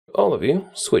all of you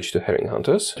switch to herring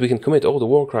hunters. We can commit all the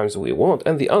war crimes we want,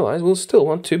 and the allies will still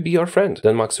want to be our friend.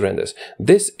 Denmark surrenders.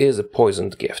 This is a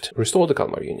poisoned gift. Restore the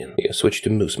Kalmar Union. You switch to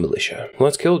Moose Militia.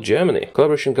 Let's kill Germany.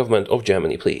 Collaboration government of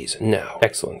Germany, please. Now.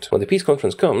 Excellent. When the peace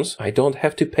conference comes, I don't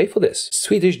have to pay for this.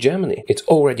 Swedish Germany. It's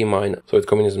already mine. So it's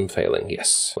communism failing.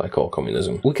 Yes, like all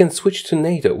communism. We can switch to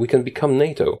NATO. We can become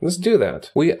NATO. Let's do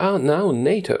that. We are now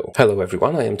NATO. Hello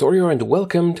everyone, I am Taureor and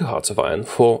welcome to Hearts of Iron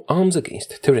for Arms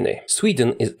Against Tyranny.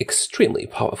 Sweden is extremely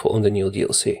powerful in the new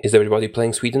DLC. Is everybody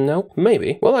playing Sweden now?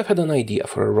 Maybe. Well, I've had an idea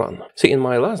for a run. See, in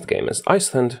my last game as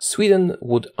Iceland, Sweden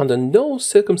would under no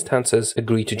circumstances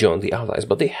agree to join the Allies,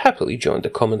 but they happily joined the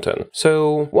Comintern.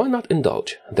 So why not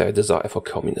indulge their desire for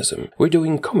communism? We're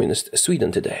doing communist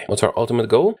Sweden today. What's our ultimate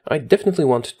goal? I definitely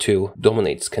want to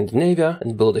dominate Scandinavia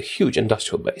and build a huge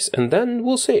industrial base, and then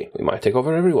we'll see. We might take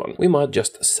over everyone. We might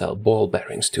just sell ball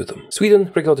bearings to them.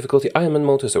 Sweden, regular difficulty, Ironman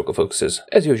mode, historical focuses.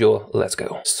 As usual, let's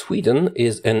go. Sweden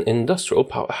is an industrial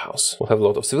powerhouse. We'll have a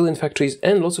lot of civilian factories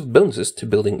and lots of bonuses to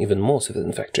building even more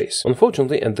civilian factories.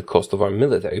 Unfortunately, at the cost of our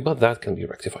military, but that can be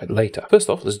rectified later. First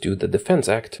off, let's do the Defense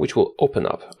Act, which will open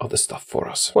up other stuff for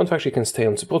us. One factory can stay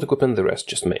on support equipment, the rest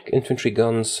just make infantry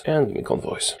guns and give me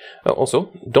convoys.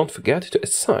 Also, don't forget to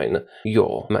assign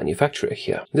your manufacturer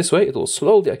here. This way, it will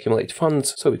slowly accumulate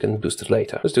funds so we can boost it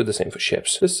later. Let's do the same for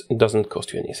ships. This doesn't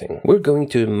cost you anything. We're going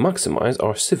to maximize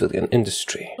our civilian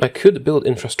industry. I could build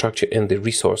infrastructure in the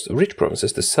resource-rich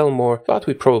provinces to sell more, but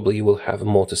we probably will have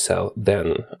more to sell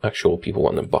than actual people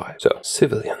want to buy. So,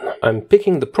 civilian. I'm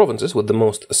picking the provinces with the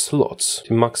most slots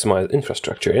to maximize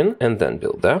infrastructure in, and then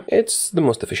build there. It's the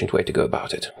most efficient way to go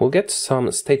about it. We'll get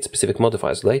some state-specific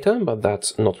modifiers later, but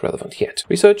that's not relevant yet.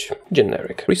 Research,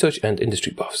 generic. Research and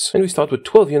industry buffs. And we start with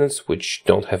 12 units which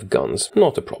don't have guns.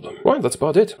 Not a problem. Right, that's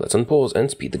about it. Let's unpause and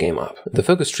speed the game up. The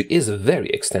focus tree is very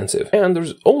extensive, and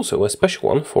there's also a special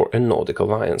one for a Nordic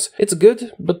alliance. It's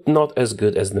good, but not as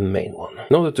good as the main one.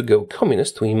 In order to go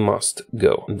communist, we must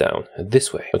go down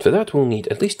this way. But for that, we'll need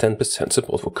at least 10%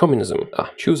 support for communism.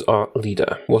 Choose our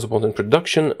leader. War support in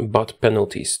production, but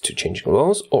penalties to changing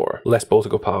laws, or less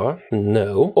political power?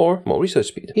 No. Or more research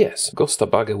speed? Yes. Gosta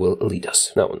Baga will lead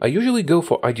us. Now, I usually go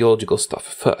for ideological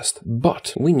stuff first,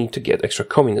 but we need to get extra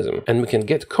communism, and we can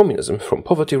get communism from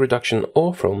poverty reduction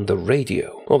or from the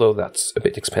radio, although that's a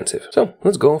bit expensive. So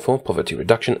let's go for poverty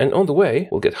reduction, and on the way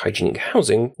we'll get hygienic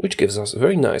housing, which gives us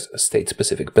very nice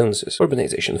state-specific bonuses.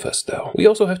 Urbanization first though. We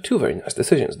also have two very nice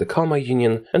decisions, the Kalmar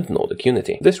Union and Nordic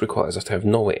Unity. This requires us to have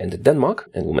Norway and Denmark,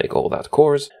 and we'll make all that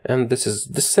cores, and this is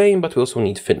the same, but we also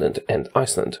need Finland and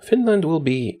Iceland. Finland will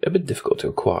be a bit difficult to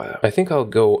acquire. I think I'll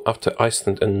go after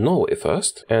Iceland and Norway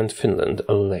first, and Finland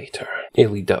later.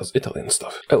 Italy does Italian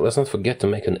stuff. Oh, let's not forget to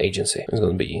make an agency. It's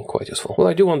going to be quite useful. Well,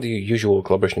 I do want the usual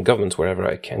collaboration governments wherever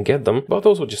I can get them, but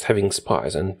also just having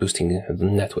spies and boosting the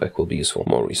network will be useful.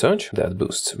 More research. That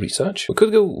boosts research. We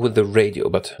could go with the radio,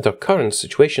 but at our current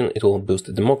situation, it will boost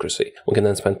the democracy. We can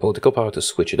then spend political power to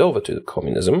switch it over to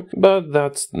communism, but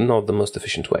that's not the most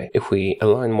efficient way. If we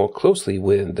align more closely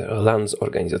with the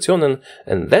Landsorganisationen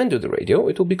and then do the radio,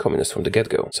 it will be communist from the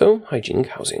get-go. So, hygienic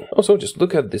housing. Also, just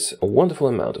look at this wonderful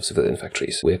amount of civilian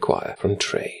factories we acquire from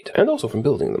trade and also from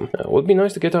building them. Now, it would be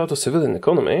nice to get out of civilian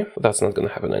economy, but that's not going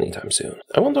to happen anytime soon.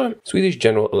 I want a Swedish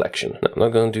general election. No, I'm not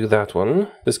going to do that one.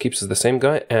 This keeps us the same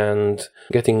guy, and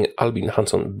getting Albin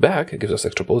Hansson back gives us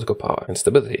extra political power and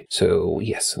stability. So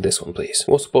yes, this one please.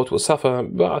 War support will suffer,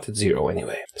 but it's 0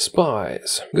 anyway.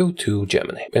 Spies. Go to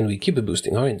Germany, and we keep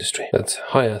boosting our industry. Let's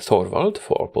hire Thorvald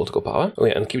for political power. Oh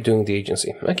yeah, and keep doing the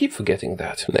agency. I keep forgetting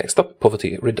that. Next up,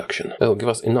 poverty reduction. That'll give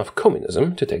us enough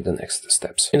communism to take the next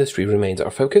steps. Industry remains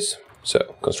our focus.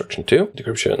 So, construction 2,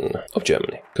 decryption of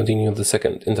Germany. Continue the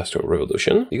second industrial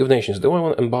revolution. League of Nations, do I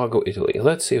want to embargo Italy?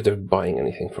 Let's see if they're buying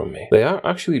anything from me. They are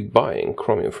actually buying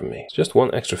chromium from me. It's just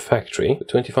one extra factory with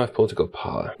 25 political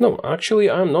power. No, actually,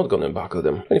 I'm not going to embargo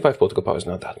them. 25 political power is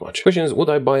not that much. Question is,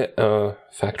 would I buy a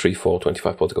factory for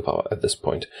 25 political power at this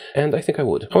point? And I think I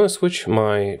would. I want to switch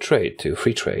my trade to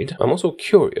free trade. I'm also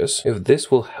curious if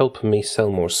this will help me sell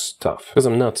more stuff, because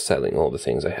I'm not selling all the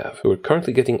things I have. We're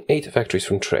currently getting 8 factories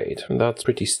from trade. That's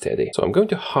pretty steady. So I'm going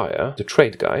to hire the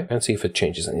trade guy and see if it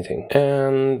changes anything.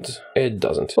 And it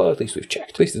doesn't. Well, at least we've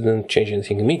checked. At least it didn't change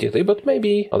anything immediately, but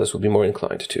maybe others will be more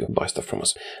inclined to buy stuff from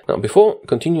us. Now, before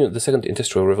continue the second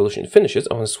industrial revolution finishes,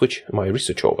 I want to switch my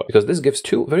research over, because this gives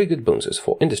 2 very good bonuses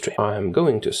for industry. I am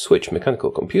going to switch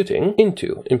mechanical computing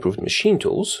into improved machine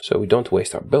tools, so we don't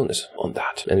waste our bonus on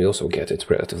that. And we also get it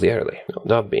relatively early. Now,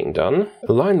 that being done,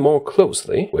 align more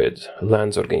closely with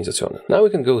Landsorganisationen. Now we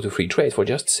can go to free trade for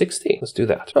just 16 60. Let's do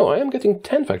that. Oh, I am getting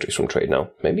 10 factories from trade now.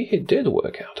 Maybe it did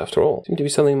work out after all. Seem to be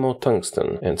selling more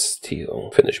tungsten and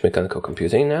steel. Finish mechanical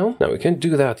computing now. Now, we can't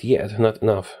do that yet. Not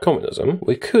enough communism.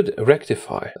 We could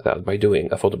rectify that by doing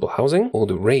affordable housing or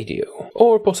the radio.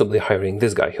 Or possibly hiring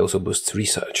this guy. He also boosts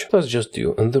research. Let's just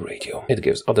do the radio. It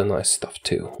gives other nice stuff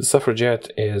too. The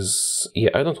suffragette is...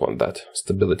 yeah, I don't want that.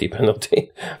 Stability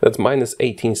penalty. That's minus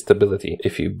 18 stability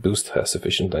if you boost her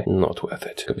sufficiently. Not worth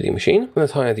it. Computing machine.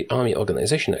 Let's hire the army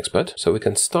organization expert so we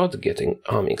can start getting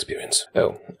army experience.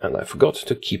 Oh, and I forgot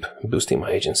to keep boosting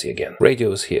my agency again.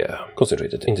 Radios here.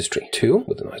 Concentrated industry 2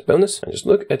 with a nice bonus. And just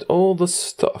look at all the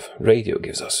stuff radio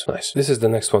gives us. Nice. This is the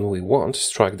next one we want.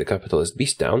 Strike the capitalist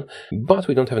beast down. But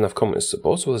we don't have enough communist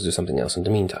support, so let's do something else in the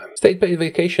meantime. State paid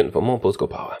vacation for more political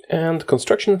power. And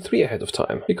construction 3 ahead of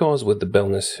time, because with the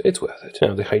bonus, it's worth it.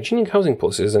 Now, the hygienic housing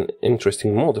policy is an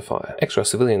interesting modifier. Extra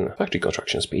civilian factory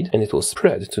construction speed, and it will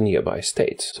spread to nearby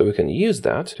states. So we can use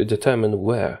that to determine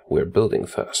where we're building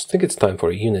first. I think it's time for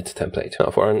a unit template.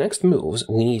 Now, for our next moves,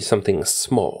 we need something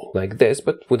small, like this,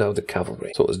 but without the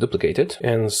cavalry. So let's duplicate it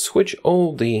and switch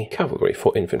all the cavalry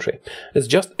for infantry. It's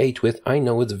just 8 width. I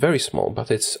know it's very small,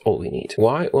 but it's all we need.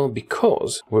 Why? Well,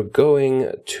 because we're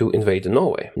going to invade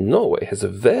Norway. Norway has a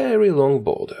very long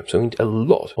border, so we need a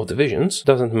lot of divisions.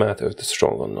 Doesn't matter if they're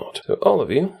strong or not. So all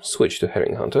of you switch to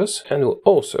herring hunters, and we'll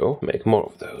also make more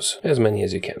of those. As many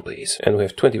as you can, please. And we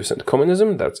have 20%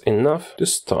 communism. That's enough to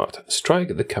start.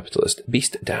 Strike the capitalist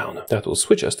beast down. That will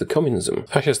switch us to communism.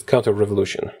 Fascist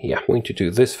counter-revolution. Yeah, we need to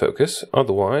do this focus,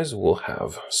 otherwise we'll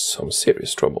have some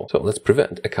serious trouble. So let's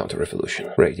prevent a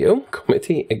counter-revolution. Radio.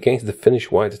 Committee against the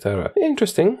Finnish White Terror.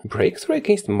 Interesting. Breakthrough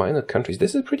against minor countries.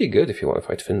 This is pretty good if you want to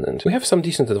fight Finland. We have some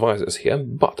decent advisors here,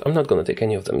 but I'm not going to take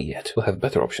any of them yet. We'll have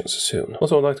better options soon.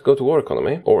 Also, I'd like to go to war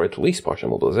economy, or at least partial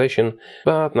mobilization,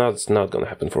 but that's not going to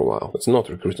happen for a while. Let's not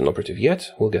recruit an operative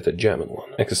yet. We'll get a German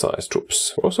one. Exercise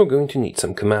troops. We're also going to need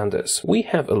some commanders. We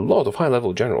have a lot of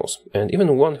high-level generals, and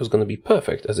even one who's going to be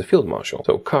perfect as a field marshal.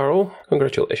 So, Karl,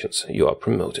 congratulations, you are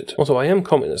promoted. Also, I am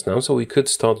communist now, so we could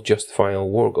start justifying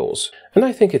war goals. And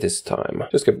I think it is time.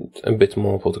 Just get a bit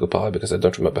more political power, because I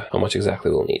don't remember how much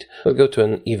exactly we'll need. We'll go to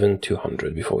an even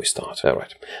 200 before we start.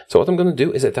 Alright, so what I'm going to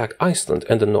do is attack Iceland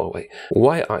and then Norway.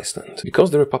 Why Iceland?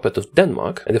 Because they're a puppet of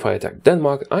Denmark, and if I attack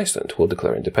Denmark, Iceland will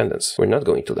declare independence. We're not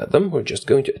going to let them, we're just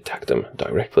going to attack them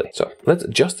directly. So, let's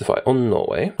justify on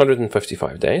Norway,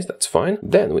 155 days, that's fine.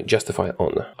 Then we justify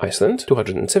on Iceland,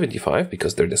 275,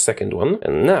 because they're the second one.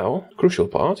 And now, crucial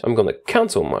part, I'm going to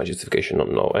cancel my justification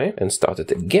on Norway and start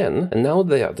it again, and now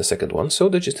they are the second one, so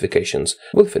the justifications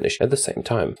will finish at the same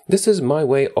time. This is my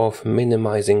way of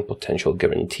minimizing potential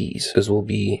guarantees, because we'll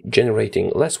be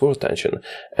generating less world tension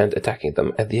and attacking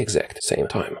them at the exact same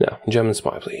time. Now, German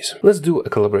spy, please. Let's do a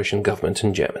collaboration government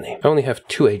in Germany. I only have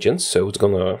 2 agents, so it's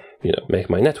gonna, make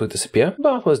my network disappear,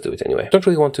 but let's do it anyway. Don't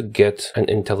really want to get an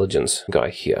intelligence guy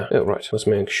here. Oh, right, let's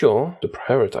make sure to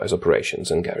prioritize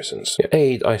operations and garrisons. Yeah,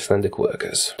 aid Icelandic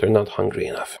workers. They're not hungry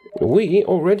enough. We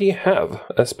already have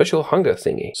a special hunger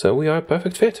thingy, so we are a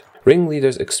perfect fit.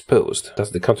 Ringleaders exposed.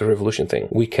 That's the counter-revolution thing.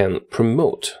 We can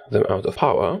promote them out of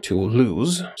power to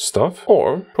lose stuff,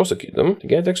 or prosecute them to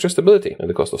get extra stability at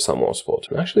the cost of some war support.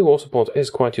 Actually, war support is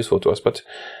quite useful to us, but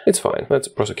it's fine. Let's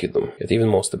prosecute them, get even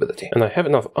more stability. And I have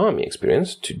enough army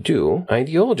experience to do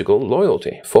ideological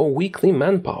loyalty for weekly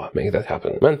manpower. Make that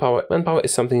happen. Manpower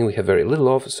is something we have very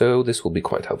little of, so this will be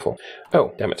quite helpful.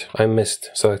 Oh, damn it. I missed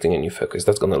selecting a new focus.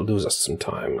 That's gonna lose us some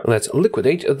time. Let's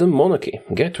liquidate the monarchy.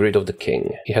 Get rid of the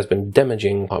king. He has been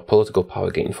damaging our political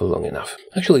power gain for long enough.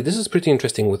 Actually, this is pretty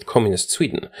interesting with communist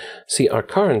Sweden. See, our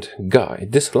current guy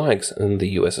dislikes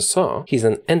the USSR. He's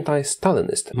an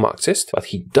anti-Stalinist Marxist, but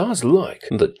he does like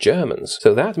the Germans.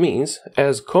 So that means,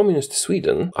 as communist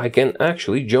Sweden, I can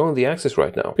actually join the Axis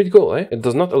right now. Pretty cool, eh? It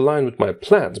does not align with my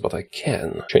plans, but I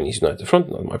can. Chinese United Front,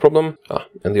 not my problem.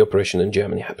 And the operation in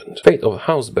Germany happened. Fate of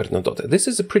House Bernadotte. This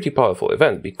is a pretty powerful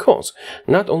event, because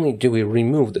not only do we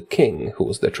remove the king, who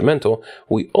was detrimental,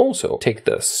 we also take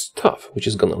the stuff, which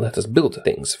is gonna let us build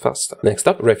things faster. Next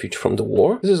up, refuge from the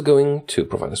war. This is going to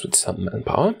provide us with some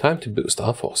manpower. Time to boost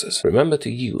our forces. Remember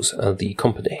to use the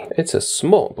company. It's a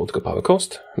small political power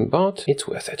cost, but it's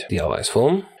worth it. The allies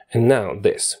form. And now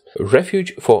this.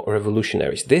 Refuge for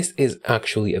revolutionaries. This is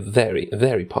actually a very,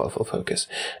 very powerful focus.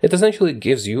 It essentially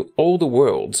gives you all the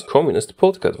world's communist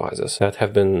political advisors that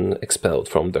have been expelled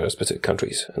from their specific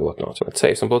countries and whatnot. Let's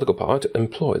save some political power to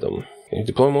employ them. Can you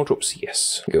deploy more troops?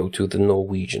 Yes. Go to the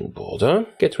Norwegian border.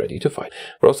 Get ready to fight.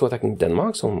 We're also attacking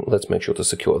Denmark, so let's make sure to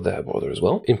secure their border as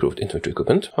well. Improved infantry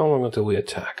equipment. How long until we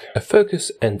attack? A focus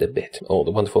and a bit. All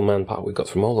the wonderful manpower we got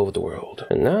from all over the world.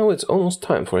 And now it's almost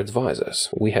time for advisors.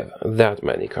 We have that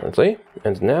many currently.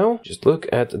 And now, just look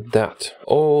at that.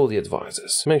 All the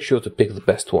advisors. Make sure to pick the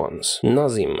best ones.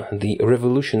 Nazim, the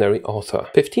revolutionary author.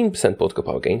 15% political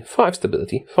power gain, 5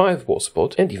 stability, 5 war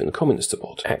support, and even communist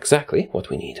support. Exactly what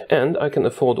we need. And I can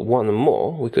afford one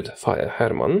more. We could fire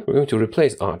Herman. We're going to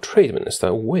replace our trade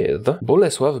minister with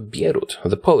Bolesław Bierut,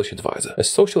 the Polish advisor. A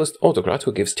socialist autocrat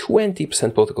who gives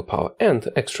 20% political power and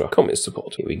extra communist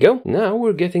support. Here we go. Now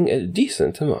we're getting a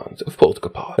decent amount of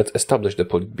political power. Let's establish the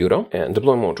Politburo and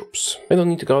deploy more troops. I don't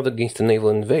need to guard against a naval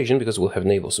invasion because we'll have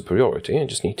naval superiority. I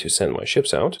just need to send my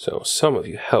ships out. So some of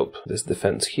you help this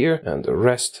defense here and the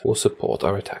rest will support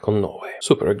our attack on Norway.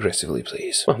 Super aggressively,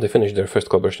 please. Well, they finished their first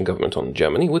collaboration government on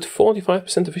Germany with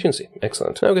 45% efficiency.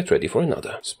 Excellent. Now get ready for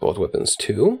another. Support weapons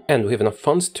too. And we have enough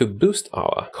funds to boost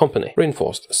our company.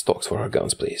 Reinforced stocks for our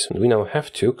guns, please. And we now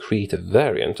have to create a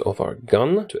variant of our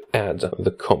gun to add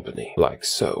the company, like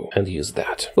so, and use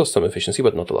that. Lost some efficiency,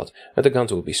 but not a lot. And the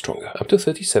guns will be stronger. Up to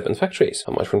 37 factories.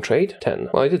 How much from trade? 10.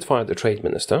 Well, I did fire the trade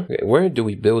minister. Okay, where do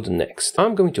we build next?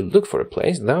 I'm going to look for a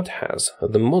place that has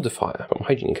the modifier from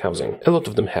hygienic housing. A lot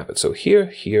of them have it. So here,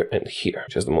 here, and here.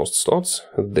 Which has the most slots?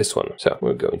 This one. So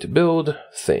we're going to build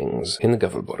things in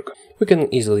Gavelborg. We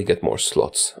can easily get more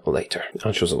slots later.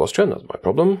 Archers of Austria, not my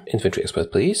problem. Infantry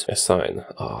expert, please. Assign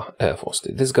our air force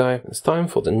to this guy. It's time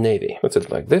for the navy. Let's set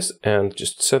it like this and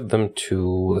just set them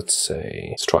to, let's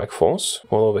say, strike force.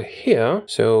 All over here,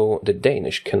 so the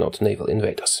Danish cannot naval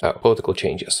invade us. Political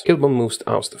changes. Kilbom moves to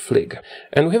oust Flig.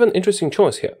 And we have an interesting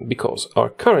choice here, because our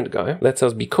current guy lets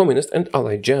us be communist and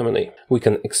ally Germany. We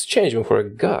can exchange him for a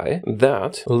guy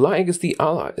that likes the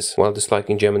allies while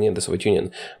disliking Germany and the Soviet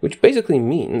Union, which basically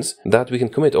means that we can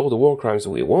commit all the war crimes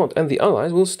we want and the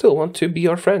allies will still want to be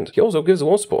our friend. He also gives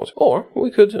war support. Or we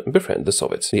could befriend the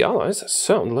Soviets. The allies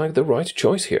sound like the right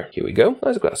choice here. Here we go.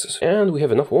 Nice glasses. And we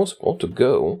have enough war support to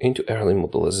go into early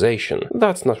mobilization.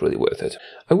 That's not really worth it.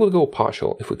 I would go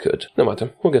partial if we could. No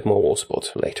matter, we'll get more war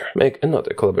support later. Make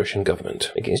another collaboration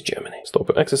government against Germany. Stop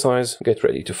your exercise, get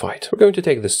ready to fight. We're going to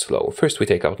take this slow. First we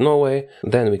take out Norway,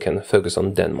 then we can focus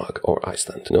on Denmark or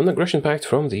Iceland. Non-aggression pact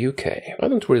from the UK. I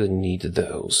don't really need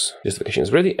those. Justification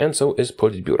is ready, and so is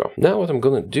Politburo. Now what I'm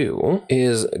gonna do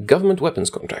is government weapons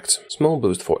contracts. Small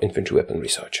boost for infantry weapon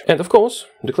research. And of course,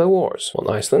 declare wars on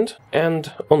Iceland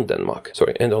and on Denmark.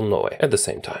 Sorry, and on Norway at the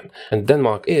same time. And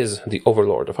Denmark is the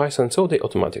overlord of Iceland, so they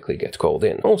automatically get called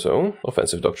in. Also,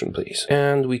 offensive doctrine, please.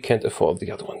 And we can't afford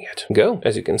the other one yet. Go.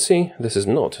 As you can see, this is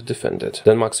not defended.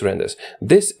 Denmark surrenders.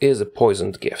 This is a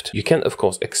poisoned gift. You can, of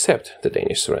course, accept the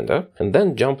Danish surrender and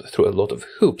then jump through a lot of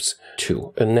hoops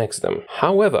to annex them.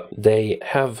 However, they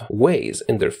have ways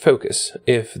in their focus,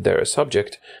 if they're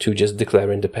subject, to just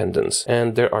declare independence.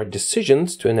 And there are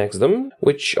decisions to annex them,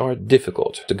 which are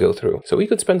difficult to go through. So we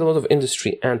could spend a lot of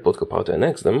industry and political power to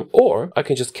annex them, or I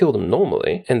can just kill them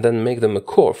normally and then make them a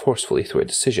core forcefully through a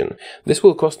decision. This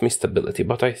will cost me stability,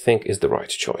 but I think is the right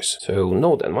choice. So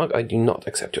no, Denmark, I do not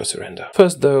accept your surrender.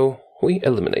 First though, we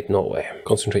eliminate Norway.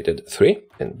 Concentrated 3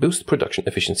 and boost production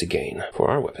efficiency gain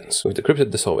for our weapons. We've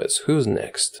decrypted the Soviets. Who's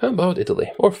next? How about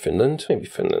Italy? Or Finland? Maybe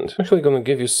Finland. I'm actually gonna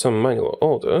give you some manual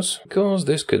orders, because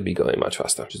this could be going much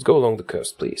faster. Just go along the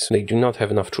coast, please. They do not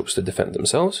have enough troops to defend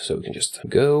themselves, so we can just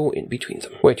go in between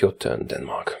them. Wait your turn,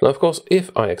 Denmark. Now, of course, if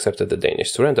I accepted the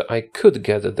Danish surrender, I could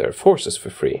gather their forces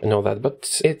for free and all that,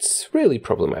 but it's really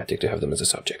problematic to have them as a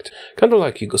subject. Kind of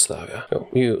like Yugoslavia. So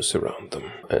you surround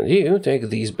them. And you take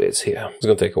these bits here. It's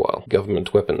gonna take a while.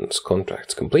 Government weapons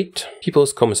contracts complete.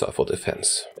 People's Commissar for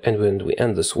Defense. And when we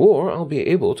end this war, I'll be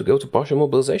able to go to partial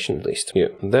mobilization at least.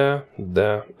 Here, there,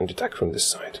 and attack from this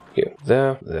side. Here,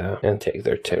 there, and take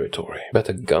their territory.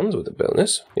 Better guns with a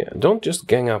bonus. Yeah, don't just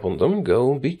gang up on them,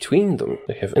 go between them.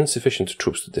 They have insufficient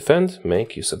troops to defend,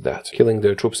 make use of that. Killing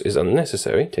their troops is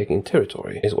unnecessary, taking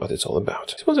territory is what it's all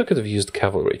about. I suppose I could have used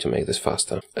cavalry to make this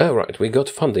faster. Alright, we got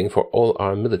funding for all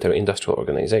our military industrial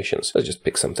organizations. Let's just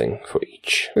pick something for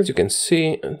each. As you can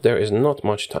see, there is not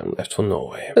much time left for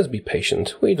Norway. Let's be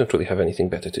patient, we don't really have anything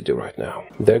better to do right now.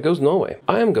 There goes Norway.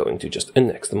 I am going to just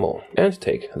annex them all and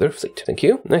take their fleet. Thank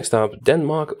you. Next up,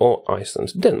 Denmark or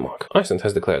Iceland. Denmark. Iceland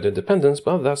has declared independence,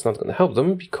 but that's not going to help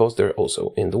them because they're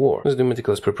also in the war. Let's do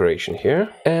meticulous preparation here.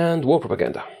 And war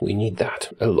propaganda. We need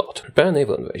that a lot. Prepare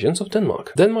naval invasions of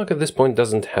Denmark. Denmark at this point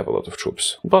doesn't have a lot of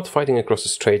troops, but fighting across the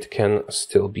strait can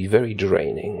still be very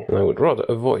draining, and I would rather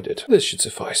avoid it. This should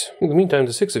suffice. nice. In the meantime,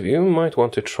 the 6 of you might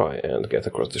want to try and get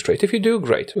across the strait. If you do,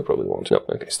 great. You probably won't. No,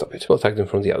 okay, stop it. We'll attack them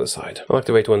from the other side. I'll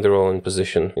activate when they're all in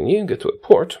position, and you get to a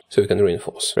port, so we can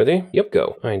reinforce. Ready? Yep,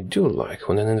 go. I do like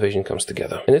when an invasion comes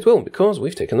together. And it will, because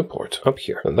we've taken a port up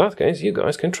here. In that case, you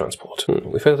guys can transport.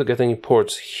 We failed to get any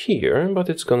ports here, but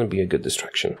it's gonna be a good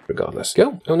distraction, regardless.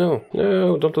 Go! Oh no,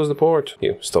 no, don't lose the port.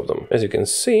 You, stop them. As you can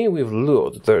see, we've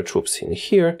lured their troops in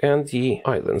here, and the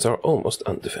islands are almost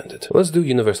undefended. Let's do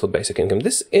universal basic income.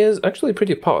 This is actually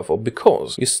pretty powerful,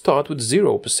 because you start with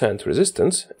 0%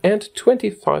 resistance and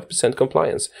 25%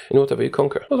 compliance in whatever you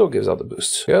conquer. That all gives other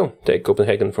boosts. Go, take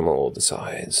Copenhagen from all the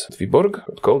sides.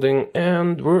 Viborg, Golding,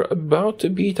 and we're about to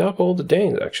beat up all the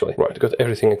Danes, actually. Right, got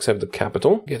everything except the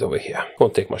capital. Get over here.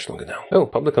 Won't take much longer now. Oh,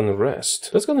 public unrest.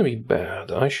 That's gonna be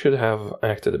bad. I should have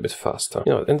acted a bit faster.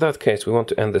 You know, in that case, we want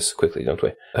to end this quickly, don't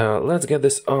we? Let's get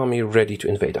this army ready to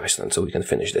invade Iceland so we can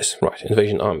finish this. Right,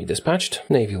 invasion army dispatched.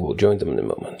 Navy will join them in a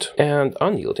moment. And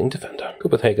unyielding defender.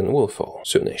 Copenhagen will fall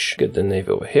soonish. Get the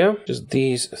navy over here. Just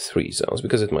these 3 zones,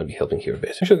 because it might be helping here a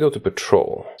bit. I should go to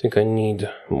patrol. I think I need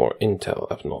more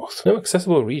intel up north. No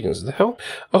accessible regions. The hell?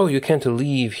 Oh, you can't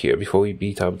leave here before we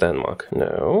beat up Denmark.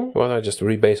 No. Well, I just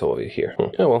rebase all of you here.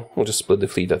 Oh well, we'll just split the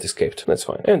fleet that escaped. That's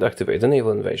fine. And activate the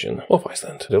naval invasion of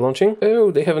Iceland. They're launching.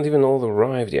 Oh, they haven't even all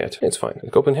arrived yet. It's fine.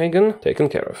 Copenhagen, taken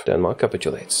care of. Denmark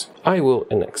capitulates. I will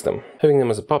annex them. Having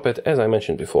them as a puppet, as I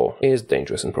mentioned before, is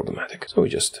dangerous and problematic. So we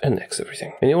just annex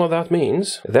everything. And you know what that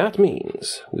means? That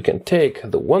means we can take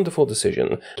the wonderful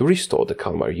decision to restore the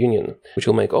Kalmar Union, which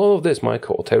will make all of this my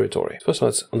core territory. First,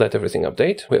 let's let everything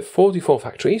update. We have 44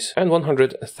 factories and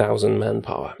 100,000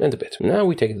 manpower and a bit. Now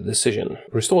we take the decision.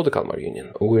 Restore the Kalmar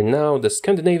Union. We're now the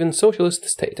Scandinavian socialist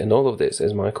state, and all of this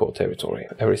is my core territory.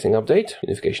 Everything update.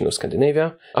 Unification of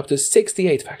Scandinavia. Up to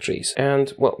 68 factories.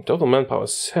 And, well, total manpower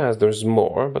says there's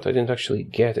more, but I didn't actually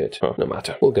get it. Oh, no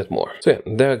matter. We'll get more. So yeah,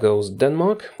 there goes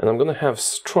Denmark. And I'm gonna have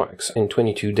strikes in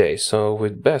 22 days, so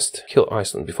we'd best kill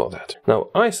Iceland before that. Now,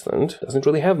 Iceland doesn't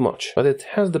really have much, but it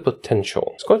has the potential.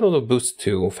 There's quite a lot of boosts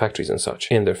to factories and such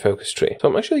in their focus tree. So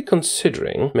I'm actually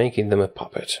considering making them a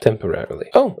puppet temporarily.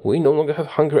 Oh, we no longer have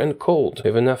hunger and cold. We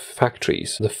have enough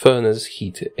factories. The furnace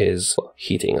heat is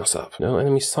heating us up. No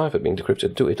enemy cipher being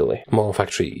decrypted to Italy. More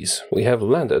factories. We have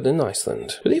landed in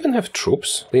Iceland. Do they even have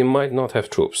troops? They might not have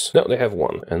troops. No, they have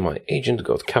one. And my agent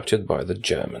got captured by the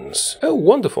Germans. Oh,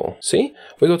 wonderful. See?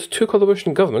 We got 2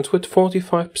 coalition governments with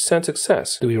 45%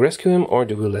 success. Do we rescue him or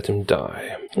do we let him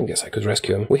die? I guess I could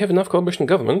rescue him. We have enough coalition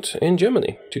government in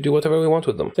Germany to do whatever we want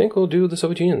with them. I think we'll do the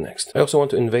Soviet Union next. I also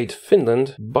want to invade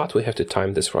Finland, but we have to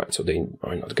time this right, so they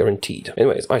are not guaranteed.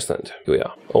 Anyways, Iceland. Here we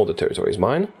are. All the territory is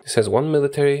mine. This has 1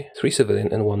 military, 3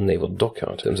 civilian, and 1 naval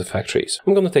dockyard in terms of factories.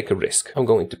 I'm going to take a risk. I'm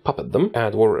going to puppet them,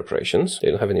 add war reparations. They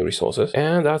don't have any resources.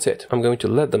 And that's it. I'm going to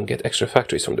let them get extra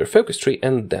factories from their focus tree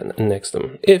and then annex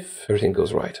them, if everything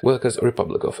goes right. Workers'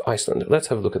 Republic of Iceland. Let's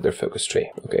have a look at their focus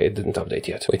tree. Okay, it didn't update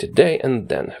yet. Wait a day and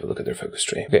then have a look at their focus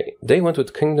tree. Okay, they went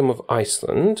with Kingdom of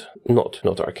Iceland, not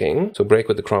our king. So break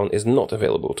with the crown is not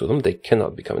available to them. They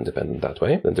cannot become independent that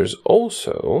way. Then there's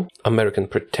also American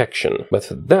protection, but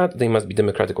for that they must be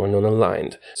democratic or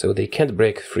non-aligned. So they can't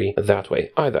break free that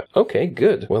way either. Okay,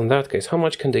 good. Well, in that case, how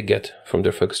much can they get from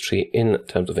their focus tree in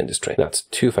terms of industry? That's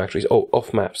 2 factories. Oh,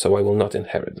 off map, so I will not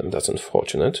inherit them. That's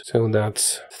unfortunate. So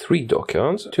that's 3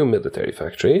 dockyards, 2 military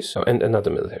factories, and another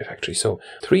military factory. So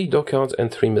 3 dockyards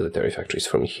and 3 military factories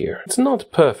from here. It's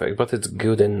not perfect, but it's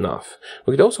good enough.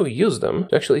 We could also use them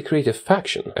to actually create a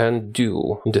faction and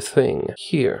do the thing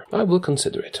here. I will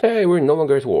consider it. Hey, we're no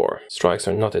longer at war. Strikes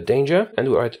are not a danger, and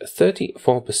we're at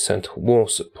 34% war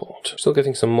support. Still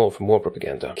getting some more from war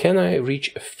propaganda. Can I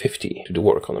reach 50 to the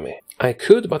war economy? I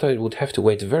could, but I would have to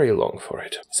wait very long for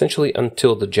it. Essentially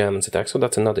until the Germans attack, so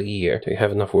that's another year to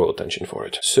have enough world attention for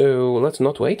it. So let's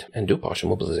not wait and do partial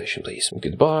mobilization, please.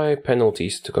 Goodbye,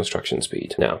 penalties to construction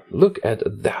speed. Now, look at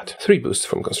that. 3 boosts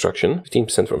from construction,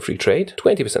 15% from free trade,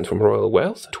 20% from royal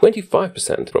wealth,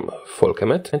 25% from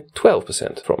Folkamet, and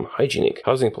 12% from hygienic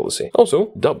housing policy.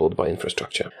 Also, doubled by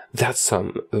infrastructure. That's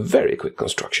some very quick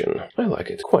construction. I like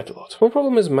it quite a lot. My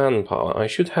problem is manpower. I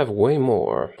should have way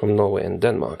more from Norway and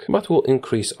Denmark, but we'll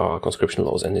increase our conscription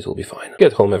laws and it will be fine.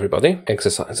 Get home, everybody.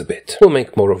 Exercise a bit. We'll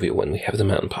make more of you when we have the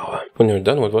manpower. When you're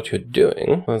done with what you're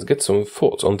doing, let's get some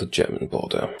forts on the German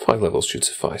border. 5 levels should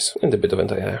suffice, and a bit of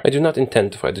anti-air. I do not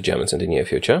intend to fight the Germans in the near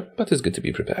future, but it's good to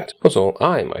be prepared. Also,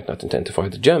 I might not intend to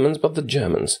fight the Germans, but the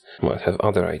Germans might have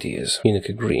other ideas. Unique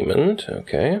agreement,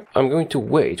 okay. I'm going to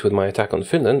wait with my attack on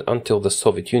Finland until the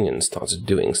Soviet Union starts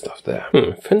doing stuff there.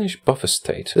 Finnish buffer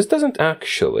state. This doesn't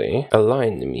actually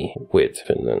align me with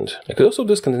Finland. I could also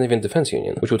do Scandinavian Defense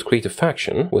Union, which would create a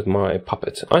faction with my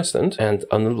puppet Iceland and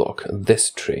unlock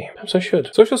this tree. Perhaps I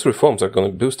should. Socialist reforms are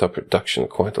going to boost our production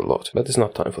quite a lot, but it's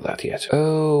not time for that yet.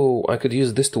 Oh, I could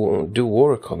use this to do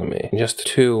war economy. Just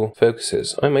 2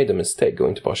 focuses. I made a mistake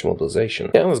going to partial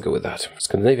mobilization. Yeah, let's go with that.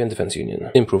 Scandinavian Defense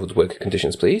Union. Improved work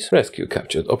conditions, please. Rescue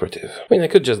captured operative. I mean, I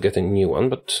could just get a new one,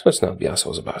 but let's not be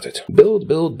assholes about it. Build,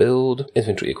 build, build.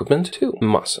 Infantry equipment 2.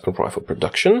 Mass rifle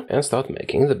production and start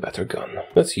making the better gun.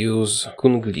 Let's use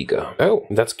Kungliga. Oh,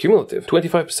 that's cumulative.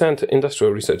 25%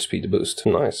 industrial research speed boost.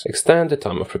 Nice. Extend the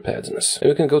time of preparedness. And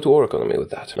we can go to war economy with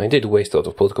that. I did waste a lot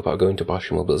of political power going to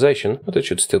partial mobilization, but it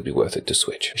should still be worth it to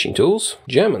switch. Machine tools.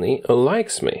 Germany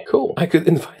likes me. Cool. I could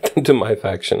invite them to my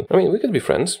faction. I mean, we could be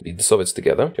friends. Beat the Soviets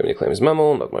together. Germany claims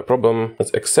Memel, not my problem.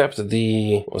 Let's accept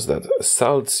the... what's that?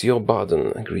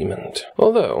 Salzgitter-Baden agreement.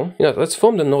 Although, yeah, let's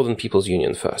form the Northern People's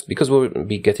Union first, because we'll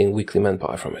be getting weekly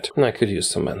manpower from it. And I could use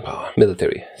some manpower.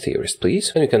 Military theorist,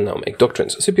 please. And we can now make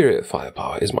doctrines. Superior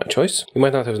firepower is my choice. You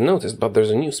might not have noticed, but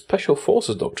there's a new Special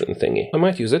Forces doctrine thingy. I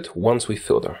might use it once we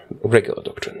filled our regular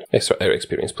doctrine. Extra air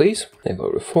experience, please. Naval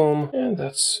reform. And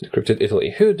that's decrypted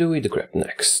Italy. Who do we decrypt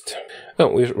next? Oh,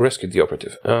 we rescued the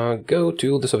operative. Go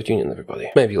to the Soviet Union,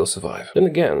 everybody. Maybe you'll survive. Then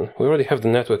again, we already have the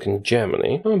network in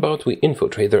Germany. How about we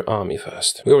infiltrate their army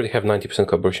first? We already have 90%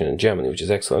 cooperation in Germany, which is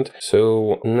excellent.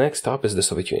 So next up is the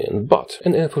Soviet Union, but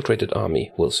an infiltrated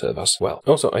army will serve us well.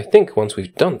 Also, I think once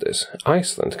we've done this,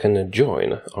 Iceland can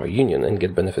join our union and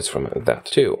get benefits from that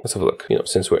too. Let's have a look,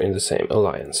 since we're in the same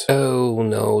alliance. Oh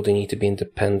no, they need to be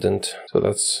independent. So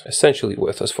that's essentially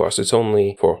worthless for us. It's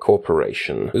only for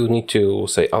cooperation. We would need to,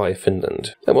 say, ally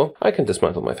Finland. Yeah, well, I can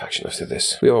dismantle my faction after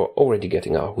this. We are already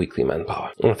getting our weekly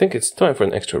manpower. And I think it's time for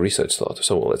an extra research slot,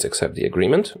 so let's accept the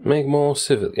agreement. Make more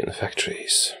civilian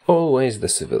factories. Always the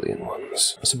civilian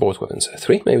ones. Support weapons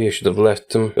 3. Maybe I should have left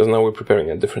them, because now we're preparing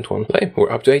a different one. Hey,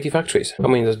 we're up to 80 factories. How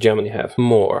many does Germany have?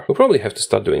 More. We'll probably have to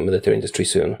start doing military industry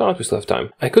soon, but we still have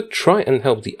time. I could try and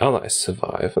help the Allies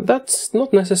survive, but that's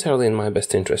not necessarily in my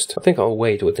best interest. I think I'll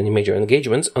wait with any major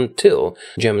engagements until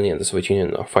Germany and the Soviet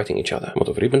Union are fighting each other.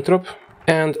 Molotov-Ribbentrop.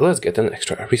 And let's get an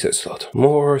extra research slot.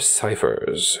 More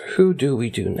ciphers. Who do we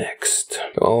do next?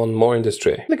 Come on, more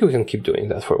industry. I think we can keep doing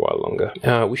that for a while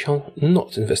longer. We shall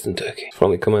not invest in Turkey.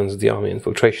 Front commands the army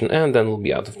infiltration, and then we'll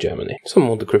be out of Germany. Some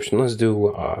more decryption. Let's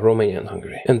do Romania and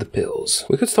Hungary. And the pills.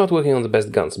 We could start working on the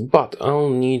best guns, but I'll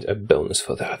need a bonus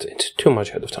for that. It's too much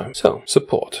ahead of time. So,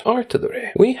 support.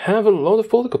 Artillery. We have a lot of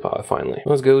political power, finally.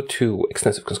 Let's go to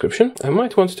extensive conscription. I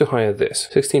might want to hire this.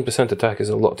 16% attack is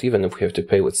a lot, even if we have to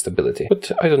pay with stability.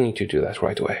 But I don't need to do that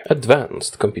right away.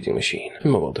 Advanced computing machine.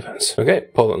 Mobile defense. Okay,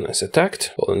 Poland is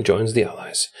attacked. Poland joins the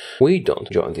Allies. We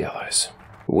don't join the Allies.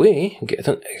 We get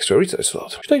an extra research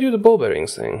slot. Should I do the ball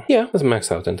bearings thing? Yeah, let's max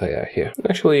out anti-air here.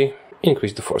 Actually,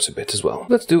 increase the force a bit as well.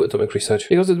 Let's do atomic research,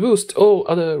 because it boosts all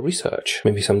other research.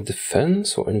 Maybe some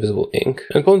defense or invisible ink.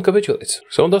 And Poland capitulates.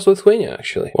 So does Lithuania,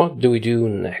 actually. What do we do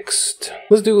next?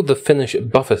 Let's do the Finnish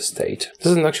buffer state. It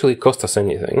doesn't actually cost us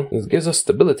anything. It gives us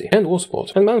stability and war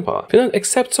support and manpower. Finland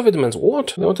accepts Soviet demands.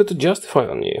 What? They wanted to justify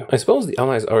on you. I suppose the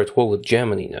Allies are at war with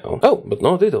Germany now. Oh, but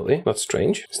not Italy. That's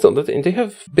strange. Still, they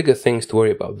have bigger things to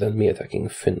worry about than me attacking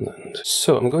Finland.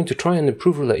 So I'm going to try and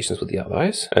improve relations with the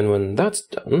Allies. And when that's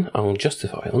done, I'll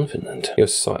justify on Finland.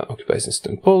 Yes, occupies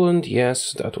Eastern Poland.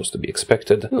 Yes, that was to be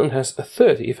expected. Finland has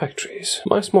 30 factories.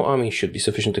 My small army should be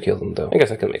sufficient to kill them, though. I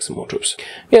guess I can make some more troops.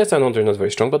 Yes, I know they're not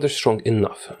very strong, but they're strong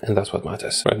enough, and that's what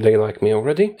matters. Right, they like me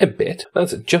already? A bit.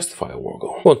 Let's justify a war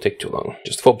goal. Won't take too long.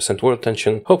 Just 4% world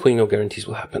tension. Hopefully no guarantees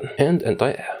will happen. And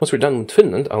anti-air. Once we're done with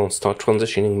Finland, I'll start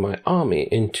transitioning my army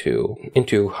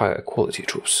into higher quality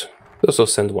troops. We'll also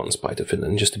send one spy to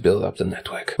Finland just to build up the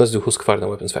network. Let's do Husqvarna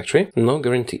weapons factory. No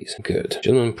guarantees. Good.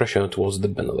 Genuine pressure towards the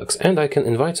Benelux. And I can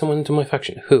invite someone into my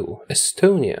faction. Who?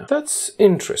 Estonia. That's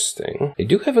interesting. They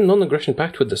do have a non-aggression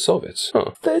pact with the Soviets.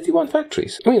 Oh, 31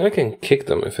 factories. I mean, I can kick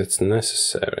them if it's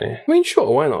necessary. I mean,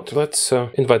 sure, why not? Let's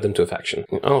invite them to a faction.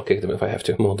 I'll kick them if I have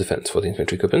to. More defense for the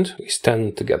infantry equipment. We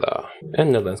stand together.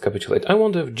 And Netherlands capitulate. I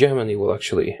wonder if Germany will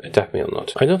actually attack me or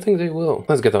not. I don't think they will.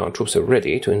 Let's get our troops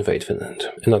ready to invade Finland.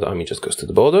 Another army just goes to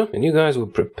the border, and you guys will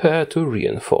prepare to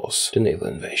reinforce the naval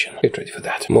invasion. Get ready for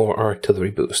that. More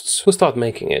artillery boosts. We'll start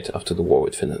making it after the war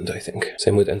with Finland, I think.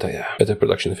 Same with anti-air. Better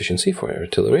production efficiency for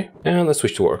artillery. And let's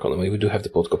switch to war economy. We do have the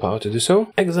political power to do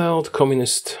so. Exiled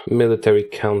Communist Military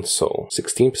Council.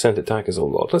 16% attack is a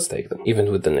lot. Let's take them,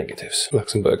 even with the negatives.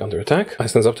 Luxembourg under attack.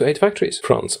 Iceland's up to 8 factories.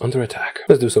 France under attack.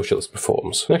 Let's do socialist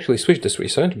reforms. And actually switch this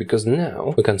research, because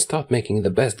now we can start making the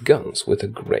best guns with a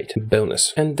great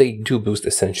bonus. And they do boost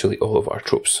essentially all of our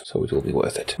troops, so it will be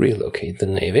worth it. Relocate the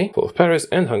navy. Fall of Paris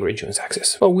and Hungary joins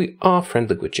Axis. Well, we are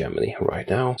friendly with Germany right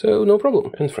now, so no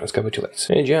problem. And France capitulates.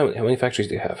 Hey, Germany, how many factories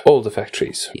do you have? All the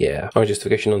factories. Yeah. Our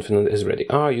justification on Finland is ready.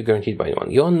 Are you guaranteed by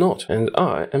anyone? You're not, and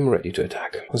I am ready to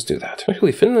attack. Let's do that.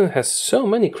 Actually, Finland has so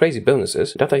many crazy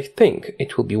bonuses that I think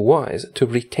it will be wise to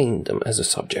retain them as a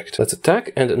subject. Let's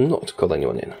attack and not call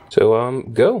anyone in. So,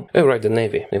 go. Oh, right, the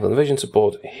navy. Naval invasion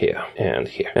support here and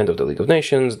here. End of the League of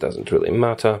Nations, doesn't really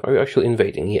matter. Are you actually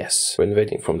invading? Yes. We're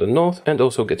invading from the north and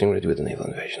also getting ready with the naval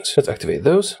invasions. Let's activate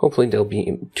those. Hopefully they'll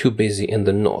be too busy in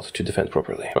the north to defend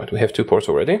properly. Right, we have 2 ports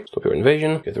already. Stop your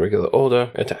invasion, get the regular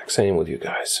order, attack. Same with you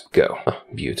guys. Go. Ah,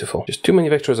 beautiful. Just too many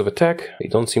vectors of attack. We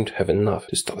don't seem to have enough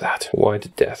to stop that.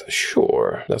 White death.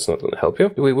 Sure, that's not going to help you.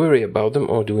 Do we worry about them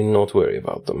or do we not worry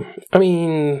about them? I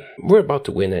mean, we're about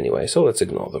to win anyway, so let's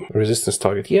ignore them. Resistance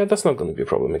target. Yeah, that's not going to be a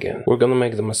problem again. We're going to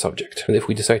make them a subject. And if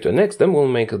we decide to annex them, we'll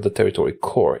make the territory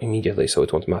core immediately, so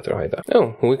it won't matter either.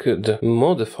 Oh, we could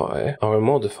modify our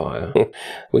modifier.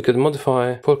 We could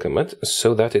modify Volkamet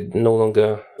so that it no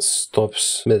longer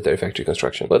stops military factory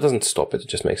construction. Well, it doesn't stop it, it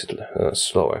just makes it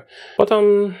slower. But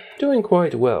I'm doing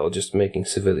quite well just making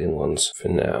civilian ones for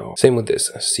now. Same with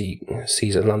this,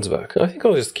 Caesar Landswerk. I think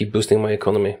I'll just keep boosting my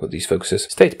economy with these focuses.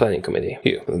 State Planning Committee.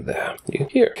 You, there. You,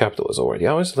 here. Capital is already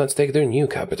ours, let's take their new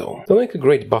capital. They'll make a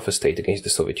great buffer state against the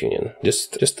Soviet Union.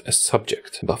 Just a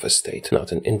subject buffer state,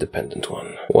 not an independent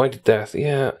one. White death,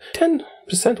 yeah.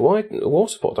 10% white war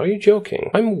support, are you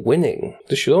joking? I'm winning.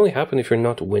 This should only happen if you're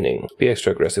not winning. Be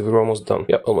extra aggressive, we're almost done.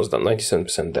 Yep, almost done,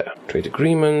 97% there. Trade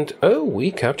agreement. Oh,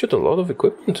 we captured a lot of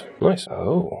equipment. Nice.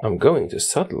 Oh, I'm going to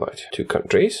satellite 2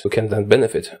 countries. We can then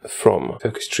benefit from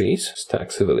focus trees,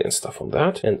 stack civilian stuff on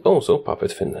that, and also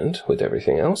puppet Finland with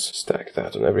everything else. Stack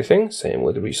that on everything, same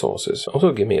with resources.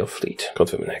 Also give me a fleet.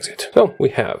 Confirm an exit. So, we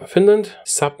have Finland,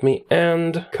 Sapmi,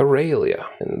 and Karelia.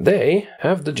 And they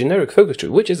have the generic focus tree,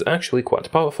 which is actually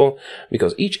quite powerful,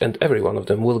 because each and every one of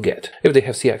them will get, if they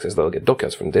have sea access, they'll get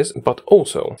dockyards from this, but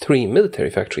also 3 military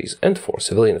factories and 4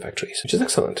 civilian factories, which is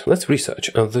excellent. Let's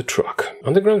research the truck.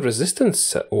 Underground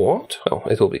resistance, what? Oh,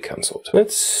 it will be cancelled.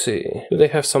 Let's see, do they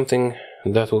have something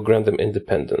that will grant them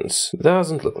independence?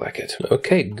 Doesn't look like it.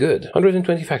 Okay, good.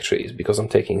 120 factories, because I'm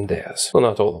taking theirs. Well,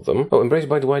 not all of them. Oh, Embraced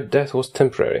by the White Death was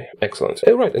temporary. Excellent.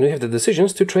 Oh, right, and we have the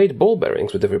decisions to trade ball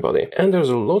bearings with everybody. And there's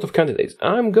a lot of candidates.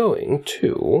 I'm going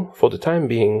to, for the time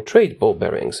being, trade ball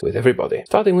bearings with everybody,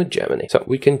 starting with Germany. So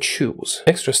we can choose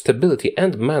extra stability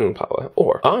and manpower,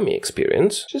 or army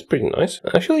experience, which is pretty nice.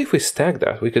 Actually, if we stack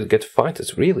that, we could get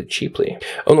fighters really cheaply.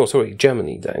 Oh no, sorry,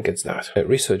 Germany then gets that.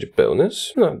 Research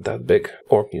bonus, not that big.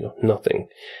 Or, you know, nothing.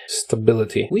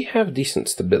 Stability. We have decent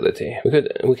stability.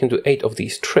 We can do 8 of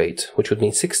these traits, which would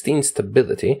mean 16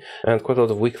 stability and quite a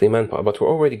lot of weekly manpower, but we're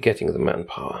already getting the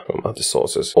manpower from other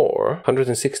sources. Or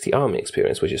 160 army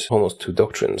experience, which is almost 2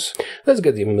 doctrines. Let's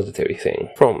get the military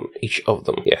thing from each of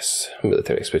them. Yes,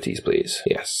 military expertise, please.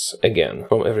 Yes, again,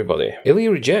 from everybody. Italy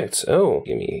rejects. Oh,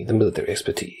 give me the military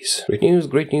expertise.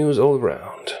 Great news all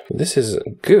around. This is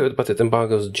good, but it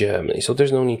embargoes Germany, so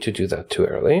there's no need to do that too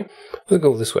early. Let's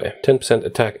go this way. 10%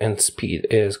 attack and speed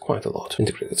is quite a lot.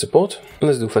 Integrated support. And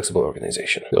let's do flexible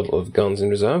organization. Got a lot of guns in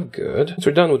reserve. Good. So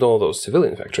we're done with all those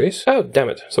civilian factories. Oh, damn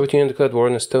it. Soviet Union declared war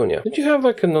on Estonia. Did you have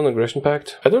like a non-aggression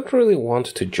pact? I don't really want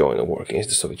to join a war against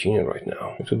the Soviet Union right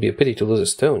now. It would be a pity to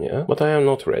lose Estonia, but I am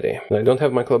not ready. And I don't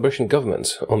have my collaboration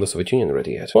governments on the Soviet Union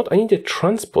ready yet. What? I need a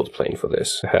transport plane for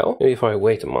this. Hell? Maybe if I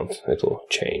wait a month, it'll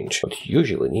change. But you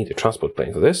usually need a transport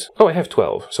plane for this. Oh, I have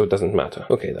 12, so it doesn't matter.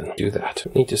 Okay then, do that.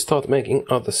 Need to start making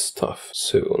other stuff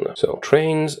soon. So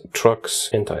trains, trucks,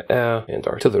 anti-air, and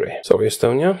artillery. Sorry,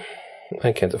 Estonia.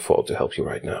 I can't afford to help you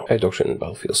right now. High doctrine and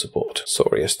battlefield support.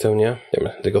 Sorry, Estonia. Damn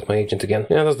it, they got my agent again.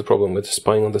 Yeah, that's the problem with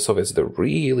spying on the Soviets. They're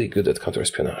really good at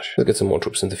counter-espionage. Let's get some more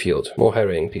troops in the field. More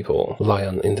harrying people.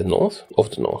 Lion in the north?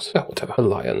 Of the north. Yeah, whatever. A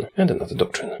lion. And another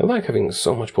doctrine. I like having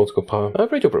so much political power.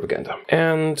 Radio propaganda.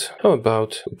 And how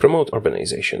about promote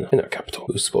urbanization in our capital?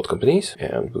 Boost sport companies.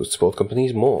 And boost sport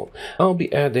companies more. I'll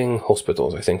be adding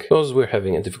hospitals, I think. Because we're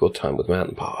having a difficult time with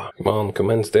manpower. Come on,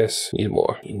 commence this. Need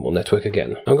more. Need more network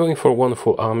again. I'm going for one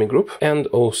full army group and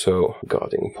also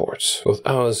guarding ports, both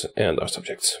ours and our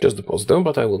subjects. Just the ports though,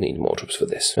 but I will need more troops for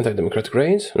this. Anti-democratic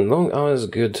raids and long hours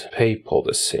good pay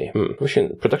policy.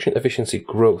 Production efficiency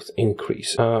growth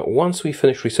increase. Once we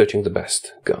finish researching the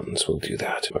best guns, we'll do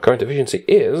that. Our current efficiency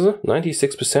is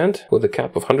 96% with a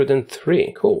cap of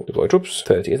 103. Cool. Deploy troops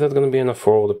 30. Is that going to be enough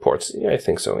for all the ports? Yeah, I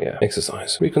think so, yeah.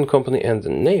 Exercise. Recon company and the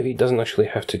navy doesn't actually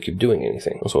have to keep doing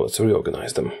anything. So let's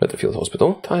reorganize them. Battlefield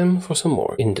hospital. Time for some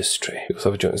more industry. infantry.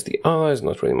 Yugoslav joins the Allies,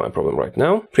 not really my problem right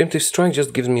now. Preemptive strike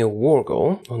just gives me a war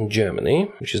goal on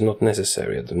Germany, which is not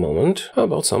necessary at the moment. How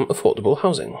about some affordable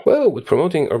housing? Well, with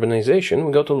promoting urbanization,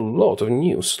 we got a lot of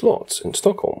new slots in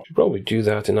Stockholm. Should probably do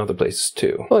that in other places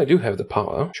too. Well, I do have the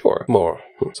power. Sure, more.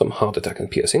 Some heart attack and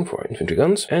piercing for our infantry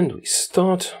guns. And we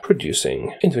start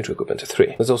producing infantry equipment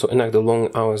 3. Let's also enact the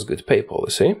long hours good pay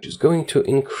policy, which is going to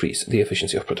increase the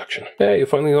efficiency of production. Hey, you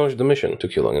finally launched the mission.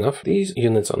 Took you long enough. These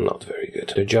units are not very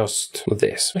good. They're just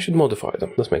this. I should modify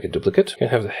them. Let's make a duplicate. I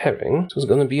have the herring, so it's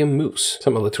gonna be a moose.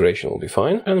 Some alliteration will be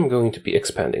fine, and I'm going to be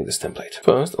expanding this template.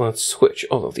 First, let's switch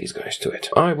all of these guys to it.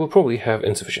 I will probably have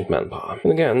insufficient manpower.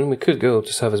 And again, we could go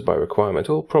to service by requirement.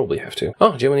 We'll probably have to.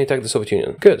 Ah, Germany attacked the Soviet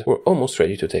Union. Good. We're almost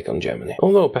ready to take on Germany.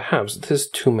 Although perhaps this is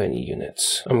too many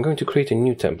units. I'm going to create a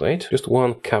new template, just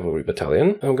one cavalry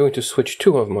battalion. I'm going to switch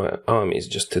 2 of my armies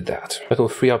just to that. That will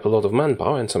free up a lot of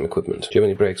manpower and some equipment.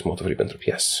 Germany breaks Molotov-Ribbentrop.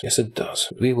 Yes, it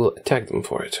does. We will attack them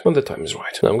for it when the time is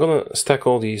right. Now I'm gonna stack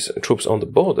all these troops on the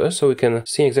border so we can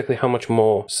see exactly how much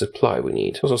more supply we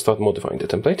need. Also start modifying the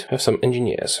template. Have some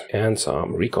engineers and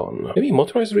some recon. Maybe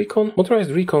motorized recon?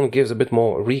 Motorized recon gives a bit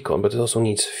more recon, but it also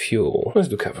needs fuel. Let's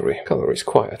do cavalry. Cavalry is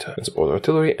quieter. And support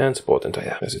artillery and support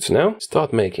anti-air. As it's now,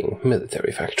 start making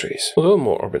military factories. Although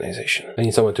more urbanization. I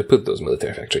need somewhere to put those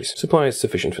military factories. Supply is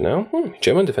sufficient for now.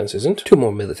 German defense isn't. 2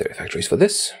 more military factories for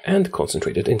this. And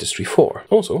concentrated industry 4.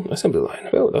 Also, assembly line.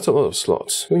 Well, that's a lot of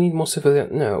slots. We need more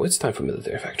civilian. No, it's time for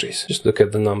military factories. Just look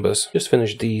at the numbers. Just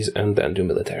finish these and then do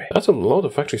military. That's a lot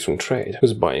of factories from trade.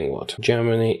 Who's buying what?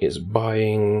 Germany is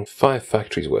buying 5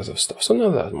 factories worth of stuff, so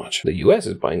not that much. The US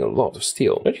is buying a lot of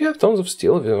steel. Don't you have tons of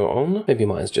steel of your own? Maybe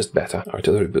mine's just better.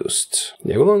 Artillery boosts.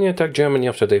 They will only attack Germany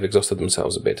after they've exhausted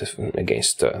themselves a bit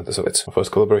against the Soviets. Our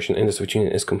first collaboration in the Soviet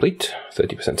Union is complete.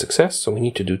 30% success, so we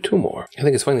need to do 2 more. I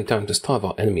think it's finally time to starve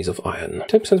our enemies of iron.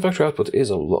 10% factory output is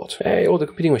a lot. Hey, all the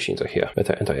competing machines are here.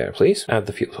 Better anti-air, please. Add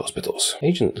the field hospitals.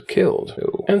 Agent killed.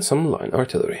 Oh. And some line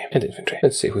artillery and infantry.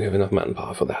 Let's see if we have enough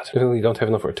manpower for that. Definitely don't have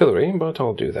enough artillery, but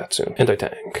I'll do that soon.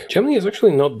 Anti-tank. Germany is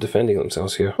actually not defending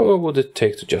themselves here. How long would it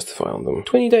take to justify on them?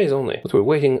 20 days only. But we're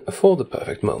waiting for the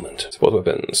perfect moment. Support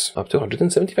weapons. Up to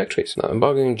 170 factories. Now,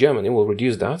 embargoing Germany will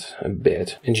reduce that a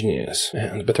bit. Engineers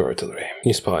and better artillery.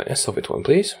 New spy, a Soviet one,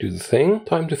 please. Do the thing.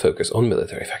 Time to focus on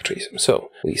military factories.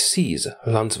 So, we seize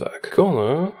Landswerk.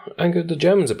 Gonna anger the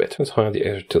Germans a bit. Let's hire the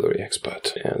artillery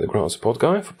expert. And the ground support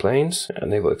guy for planes.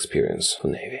 And naval experience for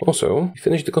navy. Also, we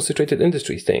finished the concentrated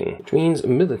industry thing, which means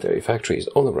military factories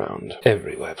all around.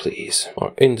 Everywhere, please.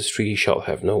 Our industry shall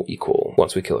have no equal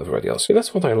once we kill everybody else. Yeah,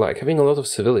 that's what I like, having a lot of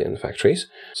civilian factories,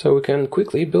 so we can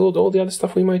quickly build all the other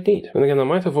stuff we might need. And again, I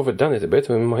might have overdone it a bit,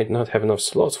 we might not have enough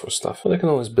slots for stuff, but I can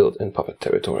always build in puppet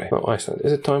territory. Now, Iceland,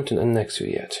 is it time to annex you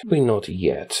yet? Probably not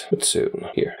yet, but soon.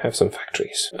 Here, have some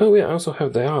factories. Oh yeah, I also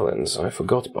have the islands, I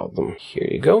forgot about them. Here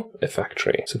you go, a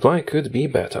factory. Supply could be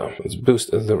better. Let's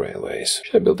boost the railways.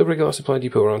 Should I build a regular supply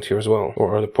depot around here as well?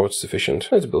 Or are the ports sufficient?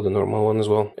 Let's build a normal one as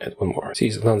well. Add 1 more.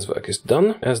 Seize Landswerk is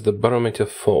done as the barometer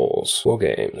falls. War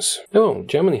games. Oh,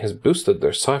 Germany has boosted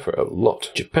their cipher a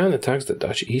lot. Japan attacks the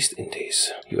Dutch East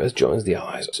Indies. US joins the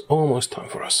Allies. It's almost time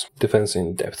for us. Defense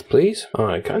in depth, please.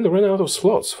 I kinda ran out of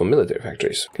slots for military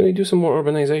factories. Can we do some more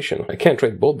urbanization? I can't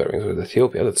trade ball bearings with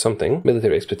Ethiopia, that's something.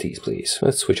 Military expertise, please.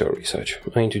 Let's switch our research.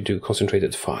 I need to do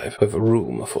concentrated 5. We have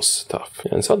room for stuff.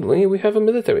 And suddenly we have a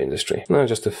military industry. Now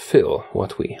just to fill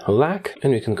what we lack,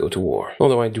 and we can go to war.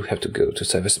 Although I do have to go to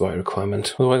service by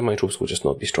requirement. Otherwise my troops will just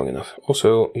not be strong enough.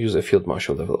 Also, use a field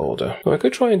marshal level order. Now, I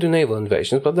could try and do naval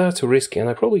invasions, but that's risky and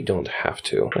I probably don't have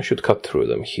to. I should cut through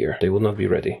them here. They will not be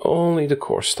ready. Only the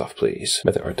core stuff, please.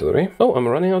 Better artillery. Oh, I'm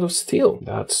running out of steel.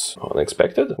 That's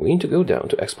unexpected. We need to go down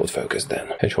to export focus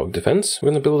then. Hedgehog defense. We're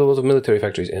gonna build a lot of military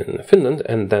factories in Finland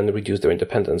and then reduce their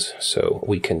independence so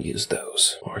we can use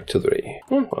those. Artillery.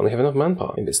 I only have enough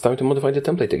manpower. Maybe it's time to modify the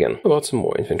template again. How about some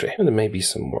more infantry? And then maybe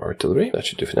some more artillery. That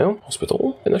should do for now.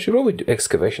 Hospital. And I should probably do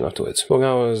excavation afterwards. Long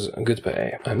hours, good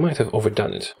pay. I might have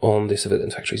overdone it on the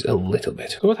civilian factories a little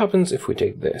bit. So what happens if we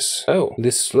take this? Oh,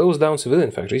 this slows down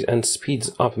civilian factories and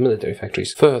speeds up military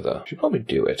factories further. Should probably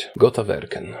do it. Gotha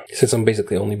Werken. Since I'm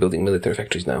basically only building military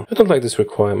factories now. I don't like this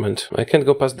requirement. I can't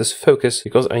go past this focus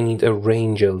because I need a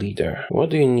ranger leader. What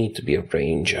do you need to be a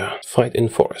ranger? Fight in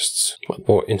forests. What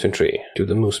more infantry? Do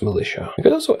the moose militia. I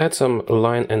could also add some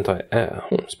line anti-air.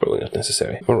 It's probably not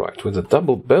necessary. Alright, with a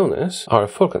double bonus, our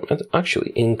Falconment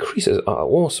actually increases our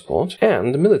war support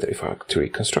and military factory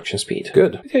construction speed.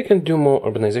 Good. I think I can do more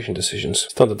urbanization decisions.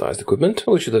 Standardized equipment.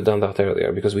 Well, we should have done that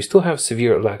earlier because we still have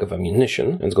severe lack of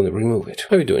ammunition and it's going to remove it.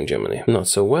 How are you doing, Germany? Not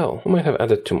so well. I might have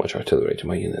added too much artillery to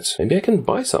my units. Maybe I can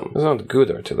buy some. It's not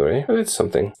good artillery, but it's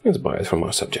something. Let's buy it from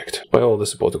our subject. Buy all the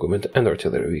support equipment and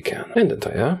artillery we can. And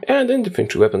anti-air. And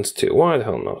infantry weapons too. Why the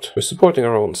hell not? We're supporting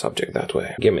our own subject that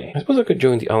way. Gimme. I suppose I could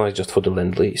join the Allies just for the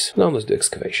Lend-Lease. Now let's do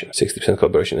excavation. 60%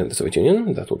 collaboration in the Soviet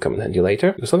Union. That will come in handy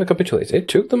later. Yugoslavia capitulates. It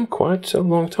took them quite a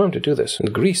long time to do this.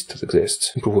 And Greece still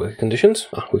exists. Improve working conditions.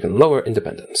 We can lower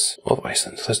independence of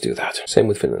Iceland. Let's do that. Same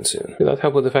with Finland soon. Did that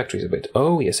help with the factories a bit?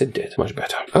 Oh, yes it did. Much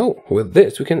better. Oh, with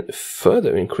this we can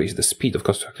further increase the speed of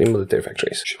constructing military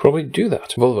factories. Should probably do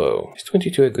that. Volvo. Is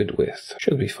 22 a good width?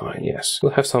 Should be fine, yes.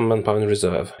 We'll have some manpower in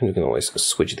reserve, and we can always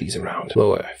switch these around.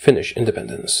 Lower. Finnish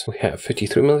independence. We have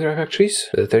 53 military factories.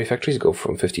 Military factories go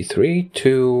from 53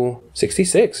 to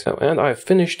 66. Oh, and I've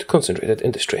finished concentrated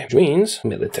industry, which means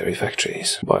military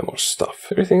factories. Buy more stuff.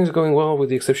 Everything is going well with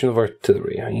the exception of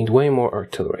artillery. I need way more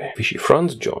artillery. Vichy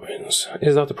France joins.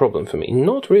 Is that a problem for me?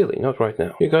 Not really, not right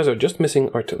now. You guys are just missing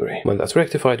artillery. When that's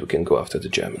rectified, we can go after the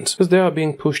Germans. Because they are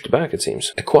being pushed back, it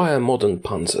seems. Acquire modern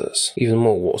panzers. Even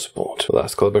more war support.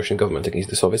 Last collaboration government against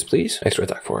the Soviets, please. Extra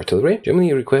attack for artillery.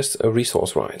 Germany requests a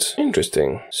resource rights.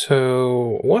 Interesting.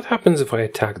 So, what happens if I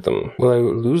attack them? Will I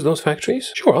lose those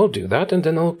factories? Sure, I'll do that, and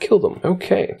then I'll kill them.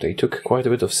 Okay, they took quite a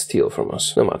bit of steel from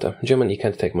us. No matter. Germany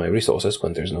can't take my resources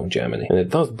when there's no Germany. And it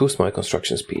does boost my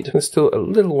construction speed. And it's still a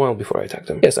little while before I attack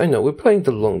them. Yes, I know, we're playing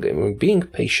the long game. We're being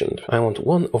patient. I want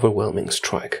one overwhelming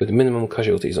strike with minimum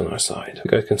casualties on our side.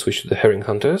 You guys can switch to the herring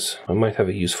hunters. I might have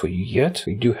a use for you yet.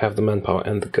 We do have the manpower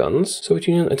and the guns. Soviet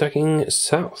Union attacking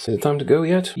south. Is it time to go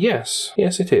yet? Yes.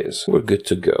 Yes, it is. We're good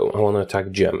to go. I want to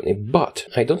attack Germany, but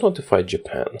I don't want to fight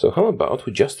Japan. So how about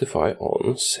we justify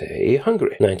on, say,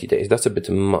 Hungary? 90 days. That's a bit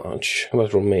much. How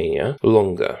about Romania?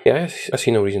 Longer. Yeah, I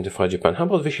see no reason to fight Japan. How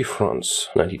about Vichy France?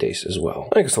 90 days as well.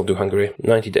 I guess I'll do Hungary.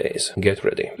 90 days. Get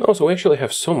ready. Also, we actually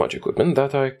have so much equipment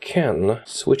that I can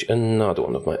switch another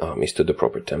one of my armies to the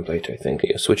proper template, I think.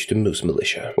 Yeah, switch to Moose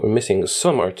Militia. We're missing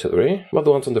some artillery, but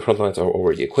the ones on the front lines are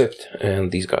already equipped,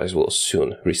 and these guys will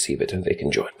soon receive it and they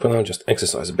can join. For now, just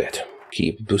exercise a bit.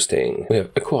 Keep boosting. We have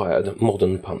acquired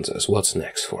modern panzers. What's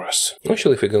next for us?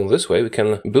 Actually, if we go this way, we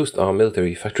can boost our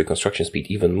military factory construction speed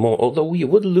even more, although we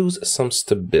would lose some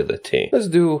stability. Let's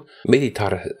do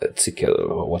Militärcykel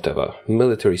or whatever.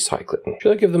 Military cycling.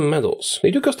 Should I give them medals?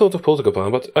 They do cost a lot of political power,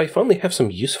 but I finally have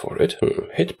some use for it.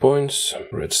 Hit points.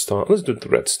 Red star. Let's do the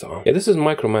red star. Yeah, this is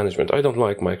micromanagement. I don't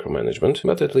like micromanagement,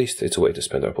 but at least it's a way to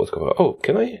spend our political power. Oh,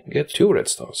 can I get 2 red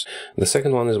stars? The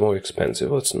second one is more expensive.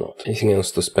 Let's not. Anything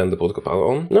else to spend the political power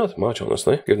on? Not much,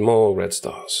 honestly. Get more red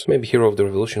stars. Maybe Hero of the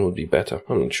Revolution would be better.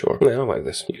 I'm not sure. Yeah, I like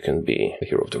this. You can be the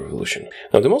Hero of the Revolution.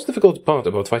 Now, the most difficult part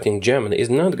about fighting Germany is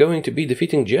not going to be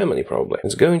defeating Germany, probably.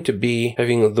 It's going to be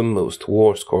having the most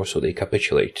war score so they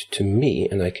capitulate to me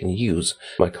and I can use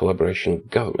my collaboration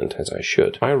government as I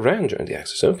should. Iran joined the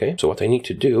Axis. Okay, so what I need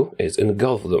to do is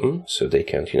engulf them so they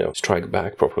can't, strike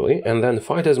back properly and then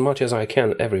fight as much as I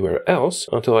can everywhere else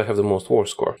until I have the most war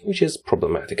score, which is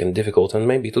problematic and difficult, and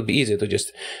maybe it would be easier to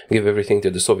just give everything to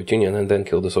the Soviet Union and then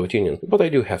kill the Soviet Union. But I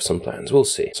do have some plans, we'll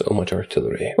see. So much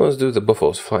artillery. Let's do the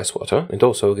Buffalo's fly swatter. It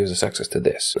also gives us access to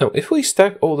this. Now, if we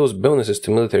stack all those bonuses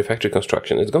to military factory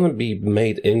construction, it's gonna be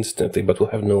made instantly, but we'll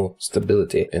have no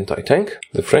stability. Anti-tank,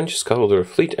 the French Scalder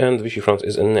fleet, and Vichy France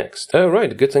is next.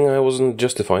 Right, good thing I wasn't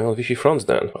justifying on Vichy France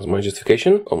then. Was my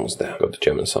justification? Almost there. Got the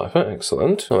German cipher,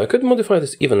 excellent. Now, I could modify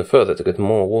this even further to get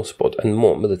more war support and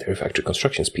more military factory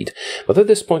construction speed, but at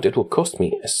this point it will cost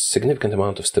me a significant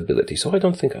amount of stability, so I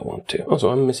don't think I want to. Also,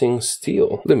 I'm missing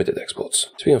steel. Limited exports.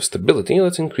 Speaking of stability,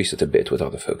 let's increase it a bit with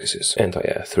other focuses.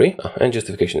 Anti-air 3. And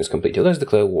justification is completed. Let's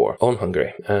declare war on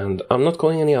Hungary. And I'm not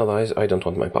calling any allies. I don't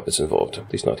want my puppets involved.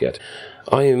 At least not yet.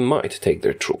 I might take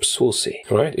their troops. We'll see.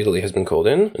 Alright, Italy has been called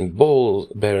in, and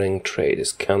ball-bearing trade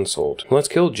is cancelled. Let's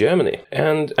kill Germany.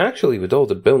 And actually, with all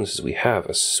the bonuses we have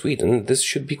as Sweden, this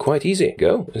should be quite easy.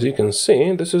 Go. As you can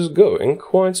see, this is going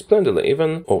quite splendidly,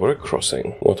 even over a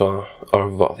crossing. What are our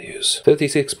values?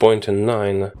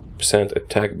 36.9%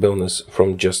 attack bonus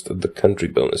from just the country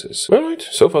bonuses. Alright,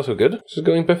 so far so good. This is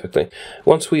going perfectly.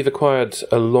 Once we've acquired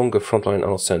a longer front line,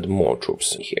 I'll send more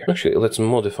troops here. Actually, let's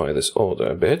modify this order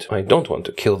a bit. I don't want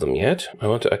to kill them yet. I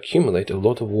want to accumulate a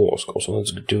lot of war scores, so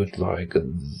let's do it like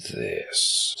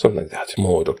this. Something like that.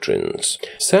 More doctrines.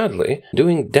 Sadly,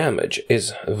 doing damage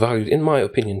is valued, in my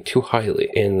opinion, too highly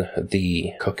in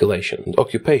the calculation. And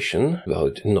occupation,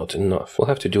 valued not enough. We'll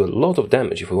have to do a lot of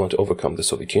damage if we want to overcome the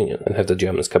Soviet Union and have the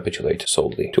Germans capitulate capitulate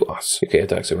solely to us. UK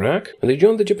attacks Iraq, and they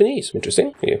joined the Japanese.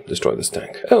 Interesting. You destroy this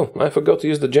tank. Oh, I forgot to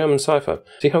use the German Cypher.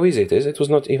 See how easy it is? It was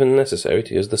not even necessary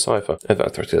to use the Cypher.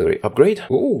 Advanced artillery upgrade.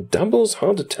 Ooh, doubles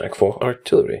hard attack for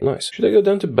artillery. Nice. Should I go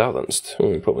down to balanced?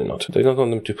 Probably not. I don't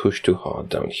want them to push too hard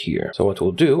down here. So what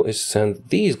we'll do is send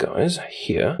these guys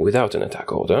here without an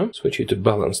attack order. Switch you to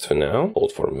balanced for now.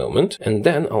 Hold for a moment. And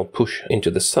then I'll push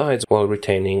into the sides while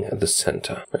retaining the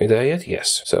center. Are you there yet?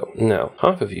 Yes. So now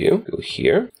half of you go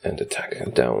here and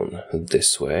attack down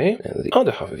this way. And the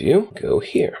other half of you go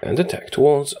here and attack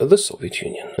towards the Soviet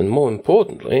Union. And more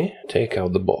importantly, take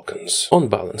out the Balkans. On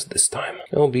balance this time.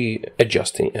 I'll be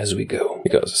adjusting as we go.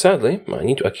 Because sadly, I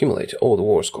need to accumulate all the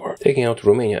war score. Taking out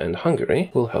Romania and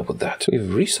Hungary will help with that.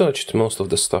 We've researched most of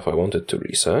the stuff I wanted to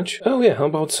research. Oh yeah, how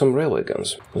about some railway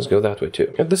guns? Let's go that way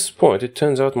too. At this point, it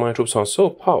turns out my troops are so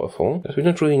powerful that we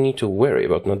don't really need to worry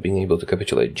about not being able to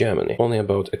capitulate Germany. Only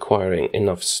about acquiring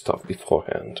enough stuff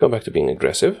beforehand. Go back to being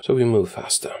aggressive, so we move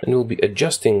faster. And we'll be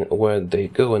adjusting where they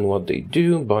go and what they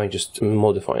do by just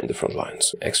modifying the front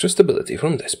lines. Extra stability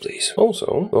from this, please.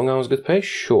 Also, long hours, good pay,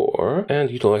 sure.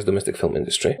 And utilize domestic film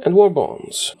industry. And war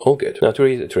bonds. All good. Now to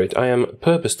reiterate, I am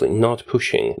purposely not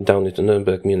pushing down into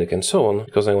Nuremberg, Munich and so on,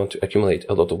 because I want to accumulate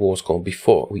a lot of war score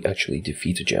before we actually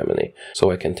defeat Germany,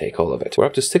 so I can take all of it. We're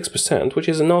up to 6%, which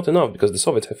is not enough because the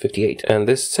Soviets have 58. And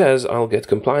this says I'll get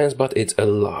compliance, but it's a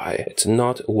lie. It's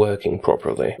not working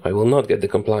properly. I will not get the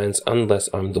compliance unless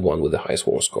I'm the one with the highest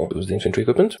war score. Boost the infantry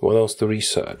equipment. What else to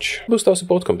research? Boost our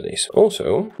support companies.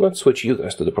 Also, let's switch you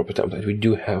guys to the proper template. We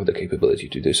do have the capability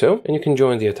to do so. And you can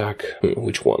join the attack.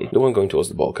 Which one? The one going towards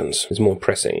the Balkans. It's more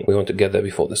pressing. We want to get there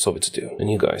before the Soviets do. And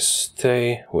you guys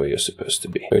stay where you're supposed to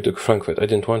be. I took Frankfurt. I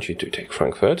didn't want you to take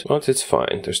Frankfurt, but it's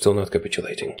fine. They're still not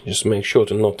capitulating. Just make sure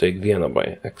to not take Vienna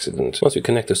by accident. Once we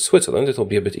connect to Switzerland, it'll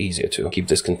be a bit easier to keep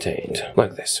this contained.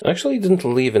 Like this. I actually didn't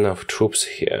leave enough troops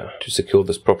here to secure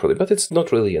this properly, but it's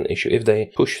not really an issue. If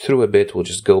they push through a bit, we'll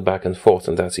just go back and forth,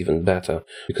 and that's even better,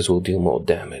 because we'll deal more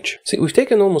damage. See, we've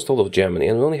taken almost all of Germany,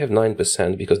 and we only have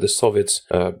 9% because the Soviets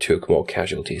took more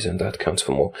casualties, and that counts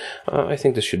for more. I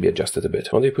think this should be adjusted a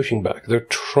bit. Are they pushing back? They're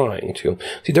trying to.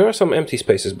 See, there are some empty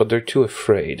spaces, but they're too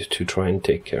afraid to try and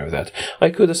take care of that. I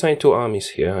could assign 2 armies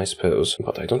here, I suppose,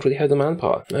 but I don't really have the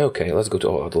manpower. Okay, let's go to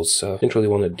all adults. Didn't really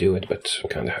want to do it, but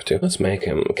kind of have to. Let's make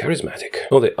him charismatic.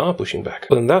 Oh, they are pushing back.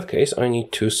 Well, in that case, I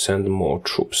need to send more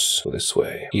troops this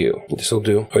way. You. This'll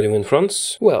do. Are they in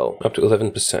France? Well, up to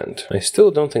 11%. I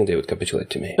still don't think they would capitulate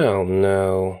to me. Oh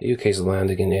no. The UK's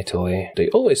landing in Italy. They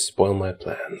always spoil my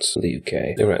plans. The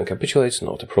UK. Iran capitulates,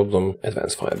 not a problem.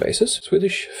 Advanced fire bases.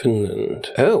 Swedish,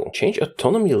 Finland. Oh, change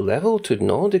autonomy level to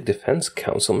Nordic Defense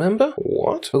Council member?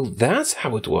 What? Oh, that's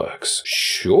how it works.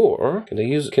 Sure. Can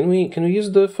we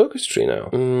use the focus tree now?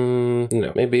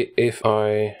 No. Maybe if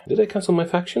I... Did I cancel my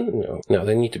faction? No. No,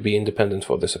 they need to be independent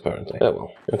for this, apparently. Oh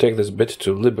well. I'll take this bit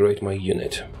to liberate my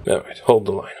unit. Alright, hold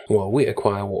the line while we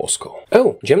acquire war score.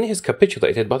 Oh, Germany has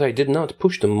capitulated, but I did not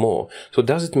push them more. So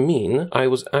does it mean I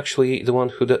was actually the one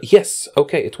who... Yes!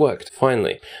 Okay, it worked.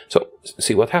 Finally. So,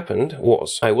 see, what happened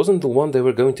was I wasn't the one they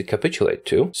were going to capitulate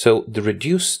to, so the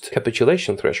reduced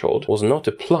capitulation threshold was not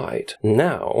applied.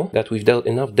 Now that we've dealt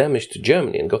enough damage to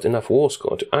Germany and got enough war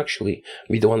score to actually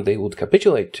be the one they would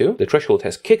capitulate to, the threshold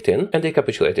has kicked in and they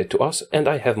capitulated to us, and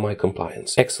I have my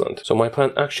compliance. Excellent. So my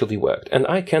plan actually worked, and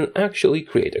I can actually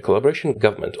create a collaboration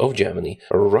government of Germany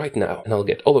right now, and I'll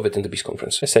get all of it in the peace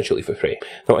conference, essentially for free.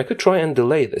 Now I could try and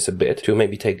delay this a bit to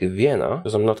maybe take Vienna,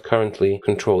 because I'm not currently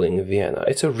controlling Vienna.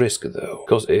 It's a risk though,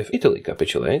 because if Italy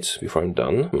capitulates before I'm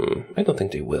done, I don't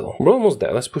think they will. We're almost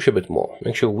there. Let's push a bit more.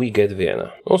 Make sure we get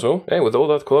Vienna. Also, hey, with all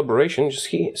that collaboration, just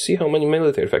see how many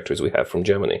military factories we have from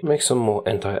Germany. Make some more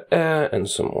anti-air and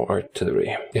some more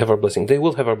artillery. They have our blessing. They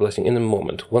will have our blessing in a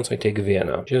moment. Once I take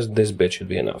Vienna, just this bit should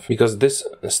be enough. Because this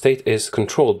state is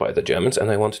controlled by the Germans,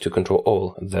 and I want to control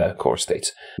all their core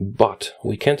states. But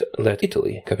we can't let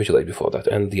Italy capitulate before that,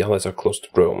 and the Allies are close to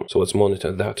Rome, so let's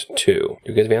monitor that too.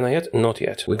 You get Vienna yet? Not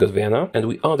yet. We got Vienna, and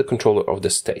we are the controller of the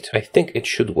state. I think it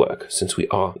should work, since we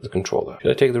are the controller.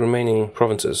 Should I take the remaining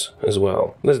provinces as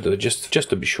well? Let's do it, just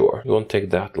to be sure. It won't take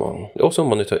that long. Also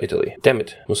monitor Italy. Damn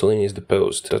it, Mussolini is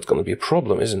deposed. That's gonna be a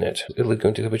problem, isn't it? Is Italy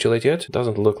going to capitulate yet?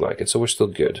 Doesn't look like it, so we're still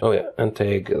good. Oh yeah, and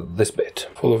take this bit.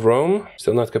 Fall of Rome,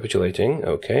 still not capitulating.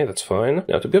 Okay, that's fine.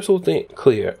 Now, to be absolutely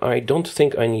clear, I don't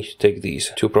think I need to take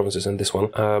these 2 provinces and this one,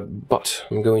 but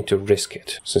I'm going to risk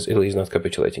it, since Italy is not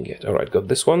capitulating yet. Alright, got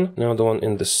this one. Now the one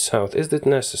in the south. Is it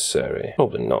necessary?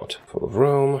 Probably not. Fall of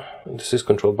Rome. This is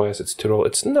controlled by us, it's Taureor.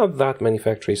 It's not that many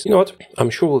factories. You know what? I'm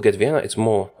sure we'll get Vienna. It's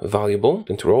more valuable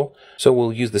than Taureor, so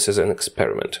we'll use this as an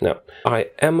experiment. Now, I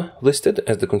am listed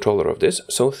as the controller of this,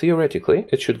 so theoretically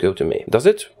it should go to me. Does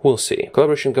it? We'll see.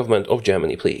 Collaboration government of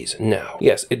Germany, please. Now.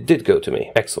 Yes, it did go to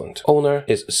me. Excellent. Owner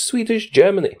is Swedish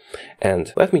Germany.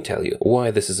 And let me tell you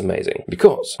why this is amazing.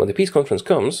 Because when the peace conference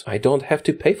comes, I don't have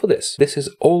to pay for this. This is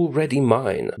already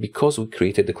mine because we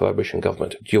created the collaboration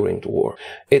government during the war.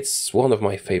 It's one of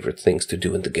my favorite things to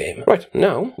do in the game. Right,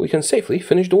 now we can safely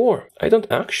finish the war. I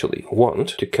don't actually want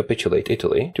to capitulate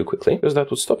Italy too quickly, because that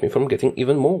would stop me from getting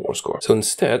even more war score. So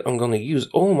instead, I'm gonna use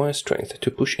all my strength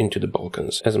to push into the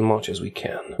Balkans as much as we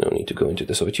can. No need to go into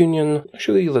the Soviet Union.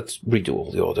 Actually, let's redo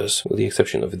all the orders, with the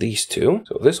exception of these two.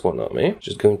 So this one army is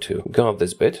just going to guard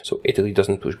this bit, so Italy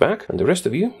doesn't push back, and the rest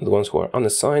of you, the ones who are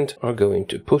unassigned, are going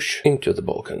to push into the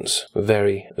Balkans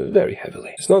very, very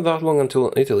heavily. It's not that long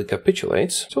until Italy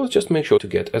capitulates, so let's just make sure to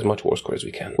get as much war score as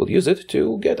we can. We'll use it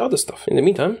to get other stuff. In the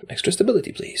meantime, extra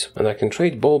stability, please. And I can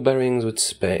trade ball bearings with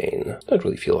Spain. Don't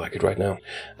really feel like it right now.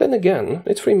 Then again,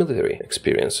 it's free military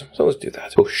experience, so let's do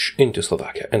that. Push into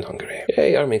Slovakia and Hungary.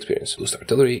 Yay, army experience. Boost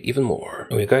artillery even more.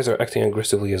 Oh, you guys are acting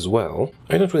aggressively as well.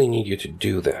 I don't really need you to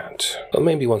do that. Well,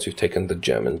 maybe once you've taken the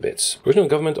German bits. Original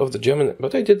government of the German...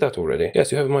 But I did that already.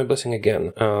 Yes, you have my blessing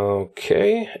again.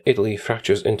 Okay. Italy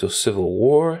fractures into civil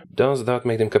war. Does that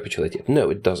make them capitulate yet? No,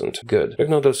 it doesn't. Good.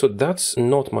 No, so that's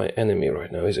not my enemy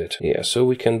right now, is it? Yeah, so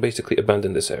we can basically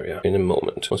abandon this area in a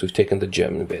moment, once we've taken the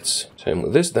German bits. Same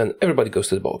with this, then everybody goes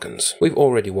to the Balkans. We've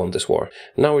already won this war.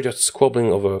 Now we're just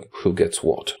squabbling over who gets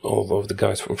what. All of the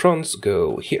guys from France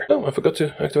go here. Oh, I forgot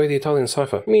to activate the Italian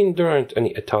cipher. I mean, there aren't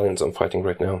any Italians I'm fighting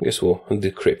right now. I guess we'll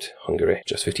decrypt Hungary.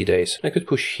 Just 50 days. I could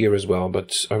push here as well,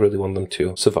 but I really want them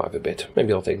to survive a bit.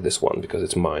 Maybe I'll take this one, because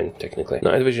it's mine, technically.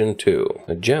 Night Division 2.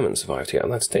 The German survived here.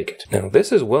 Let's take it. Now,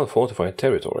 this is well-fortified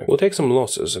territory. We'll take some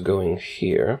losses going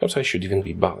here. Perhaps I should even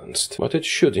be balanced. But it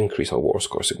should increase our war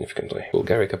score significantly.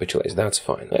 Bulgaria capitulates. That's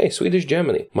fine. Hey, Swedish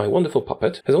Germany. My wonderful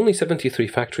puppet has only 73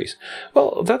 factories.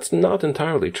 Well, that's not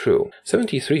entirely true.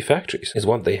 73 factories is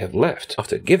what they have left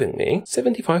after giving me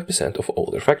 75% of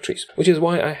all their factories, which is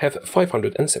why I have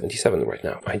 577 right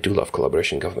now. I do love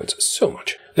collaboration governments so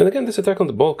much. Then again, this attack on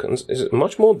the Balkans is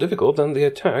much more difficult than the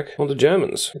attack on the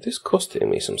Germans. It is costing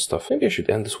me some stuff. Maybe I should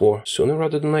end this war sooner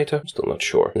rather than later. Still not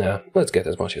sure. Nah, let's get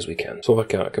as much as we can.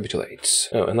 Slovakia capitulates.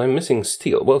 Oh, and I'm missing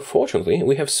steel. Well, fortunately,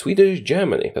 we have Swedish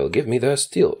Germany. They'll give me their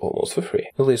steel almost for free.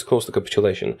 Italy is close to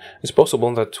capitulation. It's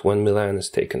possible that when Milan is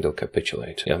taken, they'll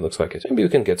capitulate. Yeah, looks like it. Maybe we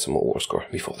can get some more war score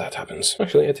before that happens.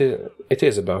 Actually, it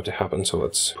is about to happen, so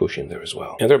let's push in there as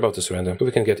well. And they're about to surrender. If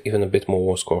we can get even a bit more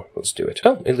war score, let's do it.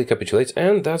 Oh, Italy capitulates,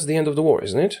 and that's the end of the war,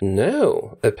 isn't it?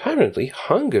 No. Apparently,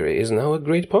 Hungary is now a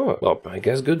great power. Well, I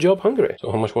guess good job, Hungary.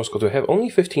 So how much war score do we have? Only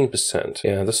 15%.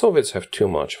 Yeah, the Soviets have too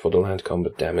much for the land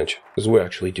combat damage, because we're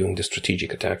actually doing the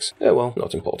strategic attacks. Yeah, well,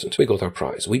 not important. We got our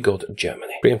prize. We got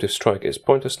Germany. Preemptive strike is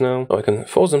pointless now. I can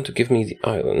force them to give me the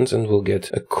islands, and we'll get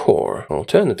a core.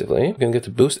 Alternatively, we can get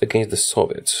a boost against the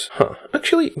Soviets. Huh.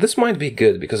 Actually, this might be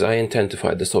good, because I intend to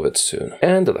fight the Soviets soon.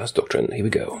 And the last doctrine. Here we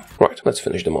go. Right, let's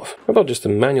finish them off. How about just a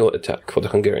manual attack for the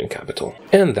Hungarian capital?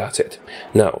 And that's it.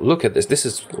 Now, look at this. This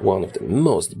is one of the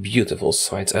most beautiful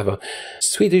sights ever.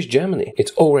 Swedish Germany.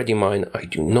 It's already mine. I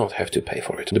do not have to pay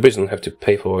for it. The Brits don't have to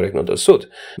pay for Regno del Sud,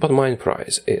 but mine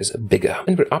prize is bigger.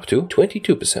 And we're up to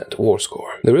 22% war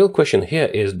score. The real question here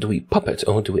is, do we puppet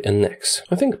or do we annex?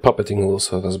 I think puppeting will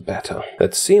serve us better.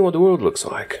 Let's see what the world looks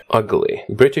like. Ugly.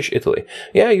 British Italy.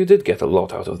 Yeah, you did get a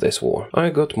lot out of this war. I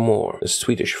got more.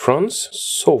 Swedish France,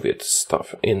 Soviet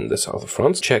stuff in the south of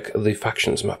France. Check the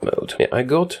factions map mode. Yeah, I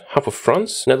got half of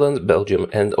France, Netherlands, Belgium,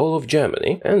 and all of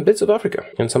Germany, and bits of Africa,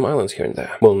 and some islands here and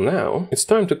there. Well, now, it's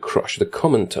time to crush the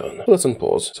Comintern. Let's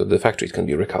unpause, so the factories can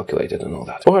be recalculated and all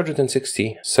that.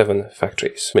 467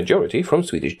 factories. Majority from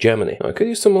Swedish Germany. I could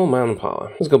use some more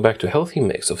manpower. Let's go back to a healthy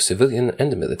mix of civilian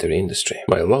and military industry.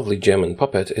 My lovely German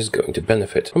puppet is going to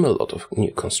benefit from a lot of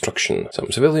new construction.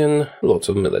 Some civilian, lots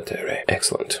of military.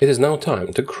 Excellent. It is now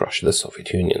time to crush the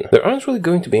Soviet Union. There aren't really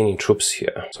going to be any troops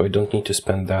here, so I don't need to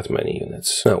spend that many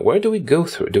units. Now, where do we go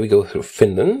through? Do we go through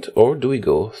Finland, or do we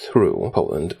go through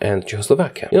Poland and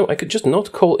Czechoslovakia? You know, I could just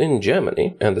not call in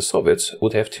Germany, and the Soviets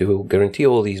would have to guarantee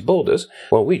all these borders,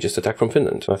 while we just attack from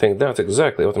Finland. I think that's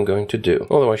exactly what I'm going to do.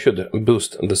 Although I should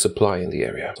boost the supply in the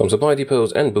area. Some supply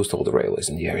depots and boost all the railways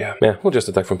in the area. Yeah, we'll just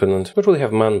attack from Finland. Don't really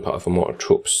have manpower for more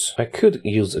troops. I could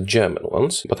use German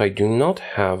ones, but I do not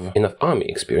have enough army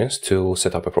experience to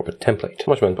set up a proper template.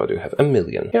 How much manpower do you have? 1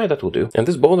 million. Yeah, that will do. And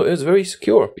this border is very very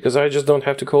secure, because I just don't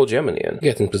have to call Germany in.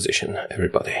 Get in position,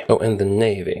 everybody. Oh, and the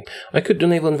Navy. I could do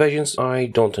naval invasions. I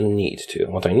don't need to.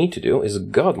 What I need to do is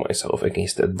guard myself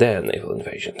against their naval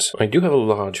invasions. I do have a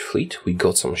large fleet. We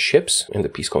got some ships in the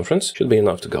peace conference. Should be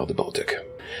enough to guard the Baltic.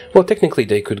 Well, technically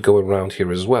they could go around here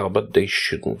as well, but they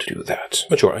shouldn't do that.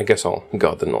 But sure, I guess I'll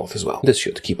guard the north as well. This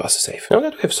should keep us safe. Now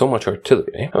that we have so much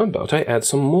artillery, how about I add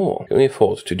some more? Can we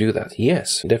afford to do that?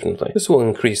 Yes, definitely. This will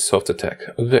increase soft attack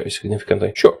very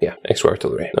significantly. Sure, yeah, extra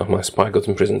artillery. Now my spy got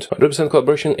imprisoned. 100%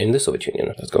 collaboration in the Soviet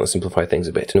Union. That's gonna simplify things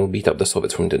a bit. And we'll beat up the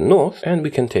Soviets from the north, and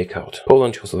we can take out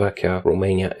Poland, Czechoslovakia,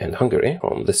 Romania, and Hungary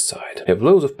from this side. We have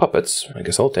loads of puppets. I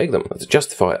guess I'll take them. Let's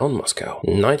justify on Moscow.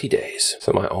 90 days.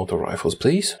 Semi-auto rifles,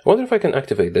 please. I wonder if I can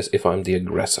activate this if I'm the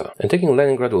aggressor. And taking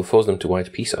Leningrad will force them to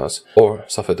white peace us, or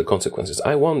suffer the consequences.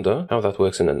 I wonder how that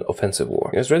works in an offensive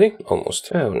war. You guys ready? Almost.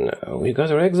 Oh no, you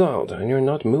guys are exiled, and you're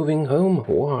not moving home?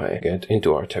 Why? Get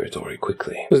into our territory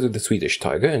quickly. Let's do the Swedish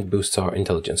Tiger and boosts our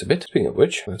intelligence a bit. Speaking of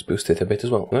which, let's boost it a bit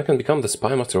as well. And I can become the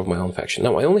spy master of my own faction.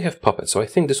 Now, I only have puppets, so I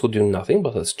think this will do nothing,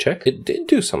 but let's check. It did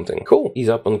do something. Cool. Ease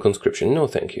up on conscription. No,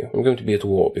 thank you. I'm going to be at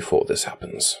war before this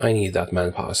happens. I need that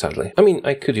manpower, sadly. I mean,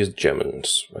 I could use Germans,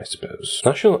 I suppose.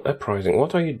 National Uprising,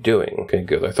 what are you doing? Okay,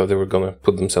 good. I thought they were gonna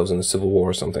put themselves in a civil war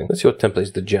or something. Let's see what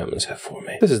templates the Germans have for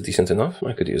me. This is decent enough.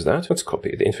 I could use that. Let's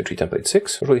copy the infantry template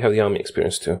 6. I really have the army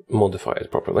experience to modify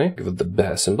it properly. Give it the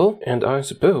bear symbol. And I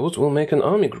suppose we'll make an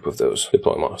army group of those.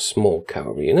 Deploy my small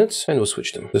cavalry units, and we'll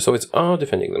switch them. The Soviets are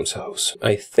defending themselves.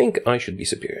 I think I should be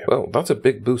superior. Well, that's a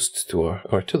big boost to our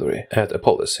artillery. Add a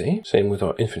policy. Same with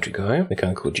our infantry guy.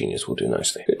 Mechanical genius will do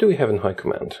nicely. Who do we have in high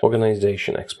command?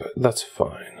 Organization expert. That's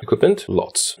fine. Equipment?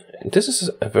 Lots. And this is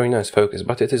a very nice focus,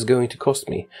 but it is going to cost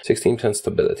me 16%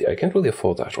 stability. I can't really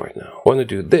afford that right now. I want to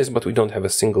do this, but we don't have a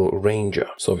single ranger.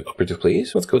 Soviet operative,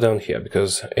 please. Let's go down here,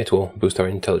 because it will boost our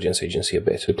intelligence agency a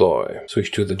bit. Deploy.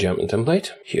 Switch to the German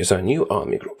template. Here's our new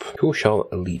army group. Who shall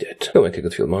lead it? We'll make a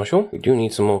good field marshal. We do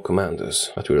need some more commanders,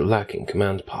 but we're lacking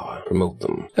command power. Promote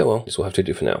them. Oh well, this will have to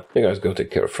do for now. You guys go take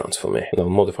care of France for me. And I'll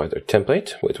modify their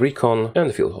template with recon and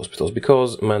the field hospitals,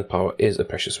 because manpower is a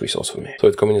precious resource for me. So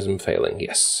it's communism failing,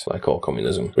 yes. I call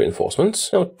communism.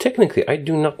 Reinforcements. Now, technically, I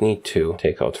do not need to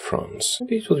take out France.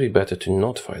 Maybe it would be better to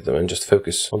not fight them and just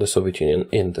focus on the Soviet Union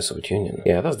in the Soviet Union.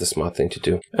 Yeah, that's the smart thing to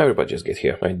do. Everybody just get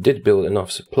here. I did build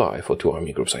enough supply for 2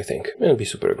 army groups, I think. And be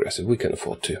super aggressive. We can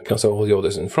afford to. Cancel all the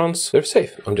orders in France. They're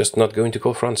safe. I'm just not going to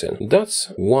call France in.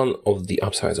 That's one of the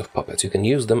upsides of puppets. You can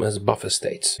use them as buffer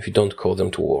states if you don't call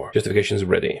them to war. Justifications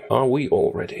ready. Are we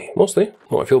all ready? Mostly.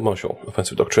 Oh, field marshal,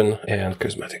 offensive doctrine, and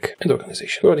charismatic. And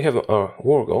organization. We already have our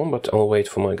war goal, but I'll wait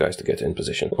for my guys to get in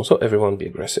position. Also, everyone be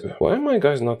aggressive. Why are my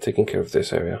guys not taking care of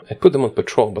this area? I put them on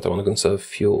patrol, but I want to conserve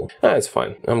fuel. It's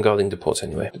fine. I'm guarding the ports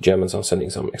anyway. The Germans are sending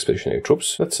some expeditionary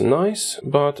troops. That's nice,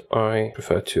 but I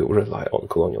prefer to rely on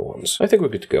colonial ones. I think we're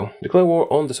good to go. Declare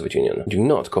war on the Soviet Union. Do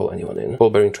not call anyone in.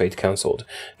 Ball-bearing trade cancelled.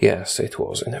 Yes, it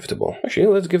was inevitable. Actually,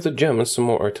 let's give the Germans some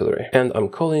more artillery. And I'm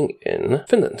calling in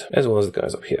Finland, as well as the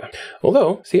guys up here.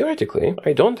 Although, theoretically,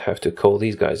 I don't have to call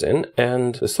these guys in,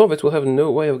 and the Soviets will have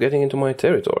no way of getting into my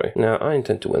territory. Now, I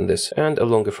intend to win this, and a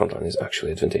longer front line is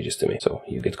actually advantageous to me. So,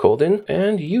 you get called in,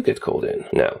 and you get called in.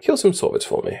 Now, kill some Soviets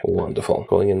for me. Wonderful.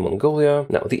 Calling in Mongolia.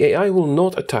 Now, the AI will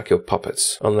not attack your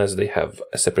puppets, unless they have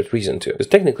a separate reason to. Because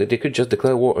technically, they could just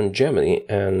declare war on Germany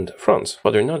and France,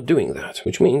 but they're not doing that.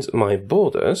 Which means my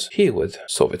borders, here with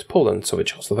Soviet Poland, Soviet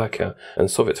Czechoslovakia, and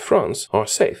Soviet France, are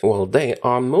safe, while they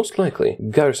are most likely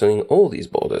garrisoning all these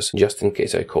borders, just in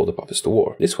case I call the puppets to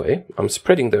war. This way, I'm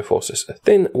spreading their forces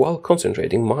thin while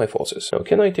concentrating my forces. Now,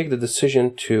 can I take the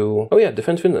decision to... oh yeah,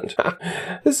 defend Finland.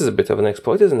 This is a bit of an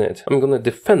exploit, isn't it? I'm gonna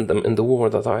defend them in the war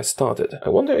that I started. I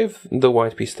wonder if the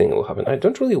white peace thing will happen. I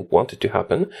don't really want it to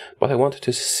happen, but I wanted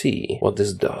to see what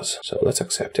this does. So let's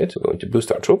accept it. We're going to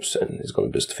boost our troops, and it's going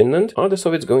to boost Finland. Are the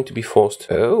Soviets going to be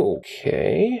forced?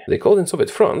 Okay. They called in Soviet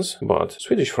France, but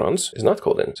Swedish France is not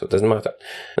called in, so it doesn't matter.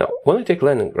 Now, when I take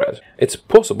Leningrad, it's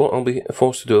possible I'll be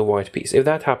forced to do a white peace. If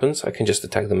that happens, I can just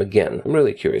attack them again. I'm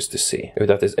really curious to see if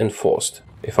that is enforced,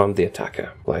 if I'm the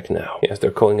attacker, like now. Yes,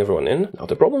 they're calling everyone in.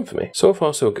 Not a problem for me. So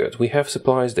far, so good. We have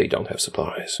supplies, they don't have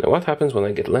supplies. Now, what happens when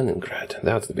I get Leningrad?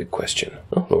 That's the big question.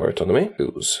 Oh, lower autonomy.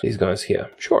 Who's these guys here?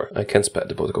 Sure, I can spread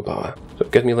the political power. So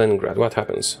get me Leningrad. What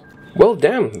happens? Well,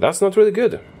 damn, that's not really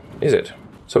good, is it?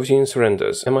 Soviet Union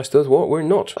surrenders. Am I still at war? We're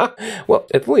not. Ah, well,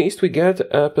 at least we get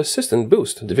a persistent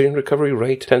boost. Division recovery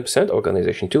rate 10%,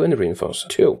 organization 2, and reinforce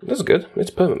 2. That's good.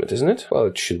 It's permanent, isn't it? Well,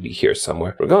 it should be here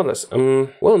somewhere. Regardless,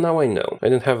 well, now I know. I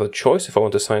didn't have a choice if I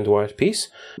want to sign the White Peace,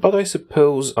 but I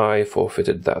suppose I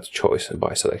forfeited that choice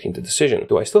by selecting the decision.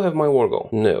 Do I still have my war goal?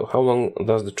 No. How long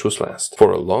does the truce last?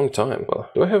 For a long time. Well,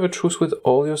 do I have a truce with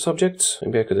all your subjects?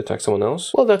 Maybe I could attack someone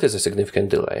else? Well, that is a significant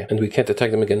delay, and we can't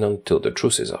attack them again until the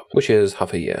truce is up, which is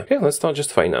half a year. Okay, let's start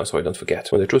justifying now so I don't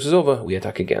forget. When the truce is over, we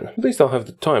attack again. At least I'll have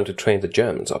the time to train the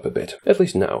Germans up a bit. At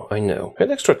least now, I know. I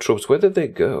had extra troops, where did they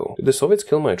go? Did the Soviets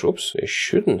kill my troops? They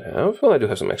shouldn't have. Well, I do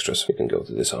have some extras. You can go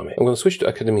to this army. I'm going to switch to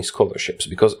academy scholarships,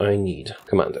 because I need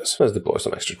commanders. Let's deploy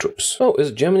some extra troops. Oh,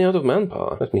 is Germany out of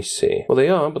manpower? Let me see. Well, they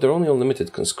are, but they're only on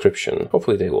limited conscription.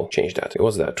 Hopefully they will change that.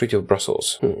 What's that? Treaty of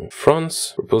Brussels.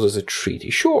 France proposes a treaty.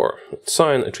 Sure. Let's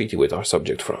sign a treaty with our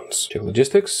subject France. Check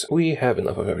logistics. We have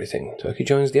enough of everything. Turkey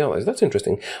joins the Allies. That's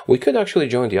interesting. We could actually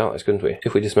join the Allies, couldn't we?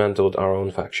 If we dismantled our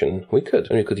own faction, we could.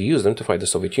 And we could use them to fight the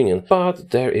Soviet Union.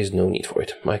 But there is no need for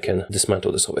it. I can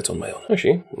dismantle the Soviets on my own.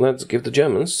 Actually, let's give the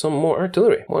Germans some more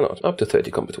artillery. Why not? Up to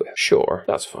 30 combat with. Sure.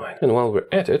 That's fine. And while we're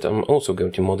at it, I'm also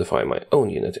going to modify my own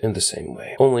unit in the same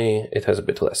way. Only it has a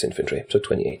bit less infantry, so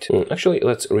 28. Actually,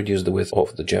 let's reduce the width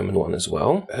of the German one as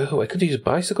well. Oh, I could use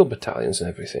bicycle battalions and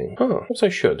everything. Oh, yes I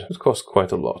should. It costs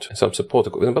quite a lot. And some support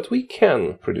equipment, but we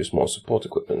can produce more support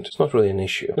equipment. It's not really an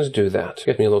issue. Let's do that.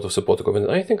 Get me a lot of support equipment.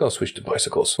 I think I'll switch to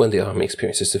bicycles when the army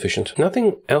experience is sufficient.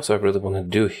 Nothing else I really want to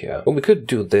do here. Well, we could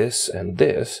do this and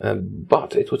this,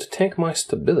 but it would tank my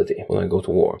stability when I go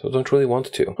to war. So I don't really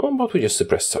want to. How about we just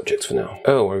suppress subjects for now?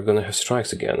 Oh, we're gonna have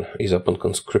strikes again. Ease up on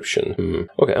conscription.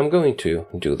 Okay, I'm going to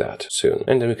do that soon.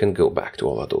 And then we can go back to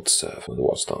all adult serve when the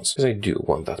war starts. Because I do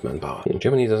want that manpower.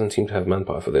 Germany doesn't seem to have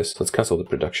manpower for this. So let's cancel the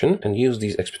production and use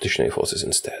these expeditionary forces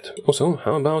instead. Also,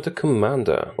 how about a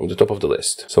commander on the top of the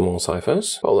list? Some more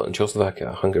ciphers. Poland,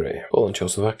 Czechoslovakia, Hungary. Poland,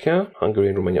 Czechoslovakia, Hungary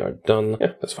and Romania are done.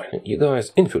 Yeah, that's fine. You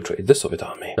guys infiltrate the Soviet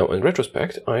army. Now, in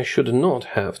retrospect, I should not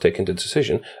have taken the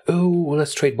decision. Oh,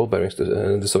 let's trade ball bearings to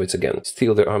the Soviets again.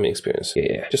 Steal their army experience.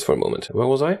 Yeah, just for a moment. Where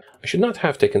was I? I should not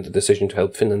have taken the decision to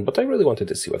help Finland, but I really wanted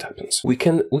to see what happens. We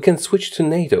can switch to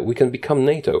NATO. We can become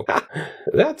NATO.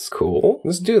 That's cool.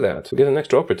 Let's do that. We get an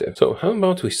extra operative. So how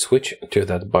about we switch to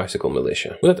that bicycle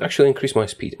militia? Will that actually increase my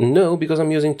speed? No, because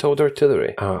I'm using towed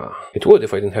artillery. It would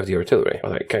if I didn't have the artillery,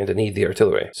 but I kinda need the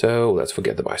artillery. So let's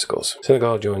forget the bicycles.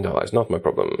 Senegal joined allies, not my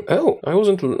problem. Oh,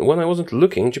 when I wasn't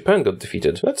looking, Japan got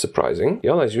defeated. That's surprising. The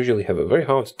allies usually have a very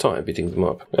hard time beating them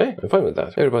up. Hey, I'm fine with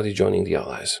that. Everybody's joining the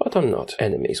allies. But I'm not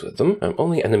enemies with them. I'm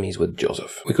only enemies with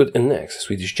Joseph. We could annex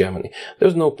Swedish Germany.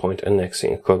 There's no point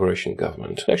annexing a collaboration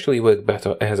government. They actually work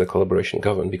better as a collaboration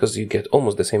government because you get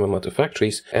almost the same amount of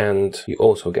factories and you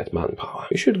also get manpower.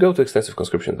 You should go to extensive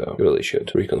conscription though. You really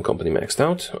should. Recon company maxed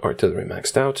out, artillery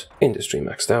maxed out, industry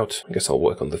maxed out. I guess I'll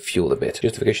work on the fuel a bit.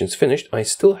 Justification's finished. I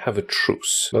still have a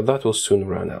truce, but that will soon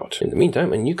run out. In the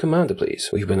meantime, a new commander please.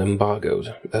 We've been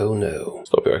embargoed. Oh no.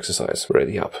 Stop your exercise.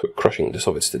 Ready up. We're crushing the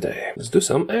Soviets today. Let's do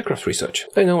some aircraft research.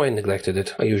 I know I neglected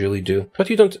it. I usually do. But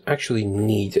you don't actually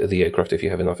need the aircraft if you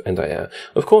have enough anti-air.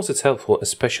 Of course it's helpful,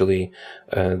 especially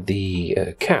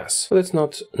the CAS, but it's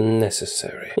not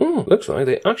necessary. Looks like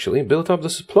they actually built up the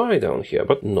supply down here,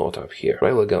 but not up here.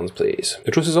 Railway guns, please.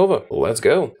 The truce is over. Let's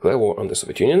go. Declare war on the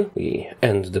Soviet Union. We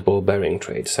end the ball bearing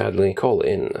trade, sadly. Call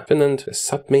in Finland,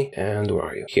 Sapmi, and where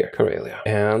are you? Here, Karelia.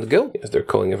 And go. Yes, they're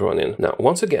calling everyone in. Now,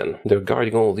 once again, they're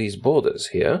guarding all these borders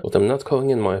here, but I'm not calling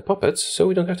in my puppets, so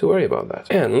we don't have to worry about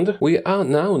that. And we are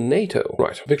now NATO.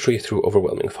 Right, victory through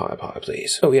overwhelming firepower,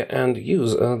 please. Oh yeah, and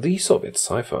use the Soviet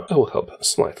cipher. That will help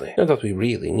slightly. Not that we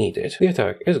really need it. The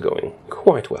attack is going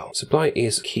quite well. Supply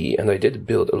is key, and I did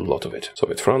build a lot of it.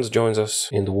 Soviet France joins us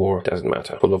in the war, doesn't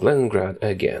matter. Full of Leningrad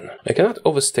again. I cannot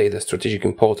overstate the strategic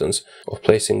importance of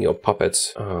placing your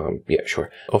puppets,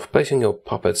 of placing your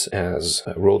puppets as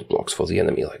roadblocks for the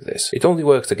enemy like this. It only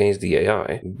works against the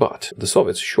AI, but the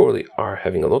Soviets surely are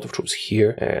having a lot of troops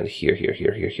here, and here,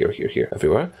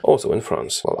 everywhere. Also in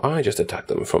France. Well, I just attacked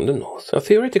them from the north. Now,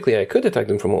 theoretically, I could attack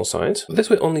them from all sides. This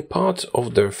way, only part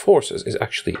of their forces is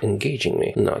actually engaging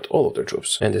me, not all of their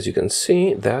troops. And as you can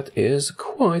see, that is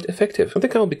quite effective. I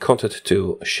think I'll be content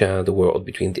to share the world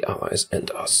between the allies and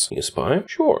us. New spy?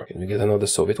 Sure. Can we get another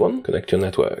Soviet one? Connect your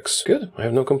networks. Good. I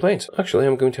have no complaints. Actually,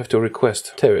 I'm going to have to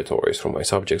request territories from my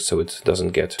subjects so it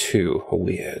doesn't get too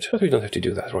weird. But we don't have to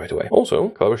do that right away. Also,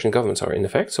 collaboration governments are are in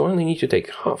effect, so I only need to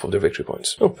take half of their victory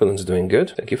points. Oh, Finland's doing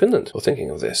good. Thank you, Finland, for thinking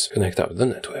of this. Connect up the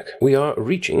network. We are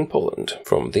reaching Poland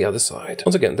from the other side.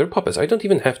 Once again, they're puppets. I don't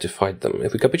even have to fight them.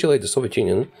 If we capitulate the Soviet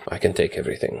Union, I can take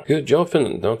everything. Good job,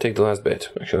 Finland. Now take the last bit.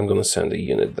 Actually, I'm gonna send a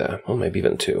unit there, or maybe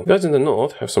even two. Guys in the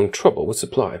north have some trouble with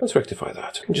supply. Let's rectify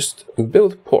that. Just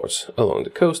build ports along the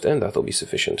coast, and that'll be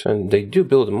sufficient. And they do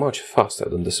build much faster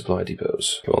than the supply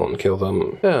depots. Come on, kill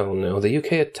them. Oh no, the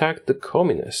UK attacked the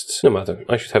communists. No matter,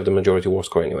 I should have the majority war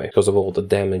score anyway, because of all the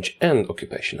damage and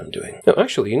occupation I'm doing. No,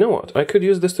 actually, you know what? I could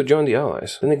use this to join the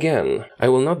Allies. Then again, I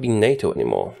will not be NATO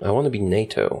anymore. I want to be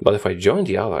NATO. But if I join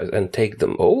the Allies and take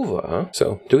them over...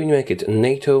 So, do we make it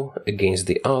NATO against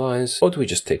the Allies, or do we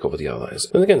just take over the Allies?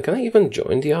 Then again, can I even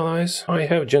join the Allies? I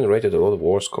have generated a lot of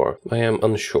war score. I am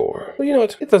unsure. Well, you know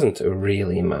what? It doesn't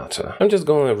really matter. I'm just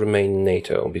gonna remain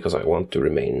NATO because I want to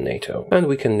remain NATO. And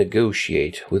we can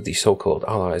negotiate with the so-called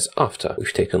Allies after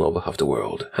we've taken over half the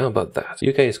world. How about that? The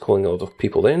UK is calling a lot of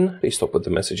people in. Please stop with the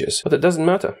messages. But it doesn't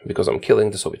matter because I'm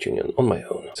killing the Soviet Union on my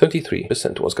own.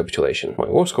 73% was capitulation. My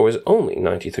war score is only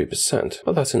 93%,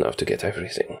 but that's enough to get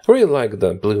everything. I really like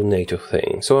the blue NATO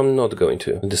thing, so I'm not going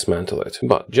to dismantle it.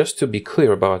 But just to be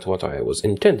clear about what I was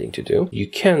intending to do, you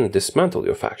can dismantle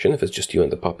your faction if it's just you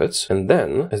and the puppets, and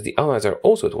then, as the Allies are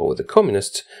also at war with the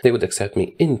communists, they would accept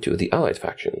me into the Allied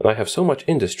faction. And I have so much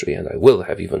industry, and I will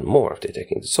have even more after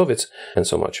taking the Soviets, and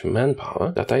so much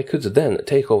manpower, that I could then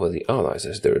take over the Allies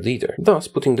as their leader, thus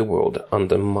putting the world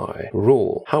under my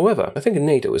rule. However, I think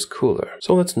NATO is cooler,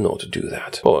 so let's not do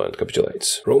that. Poland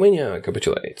capitulates. Romania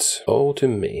capitulates. All to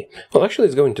me. Well, actually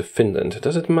it's going to Finland.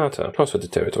 Does it matter? Transfer the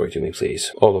territory to me,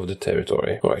 please. All of the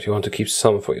territory. Alright, you want to keep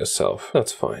some for yourself.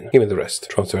 That's fine. Give me the rest.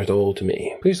 Transfer it all to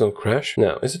me. Please don't crash.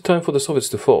 Now, is it time for the Soviets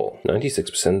to fall?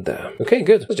 96% there. Okay,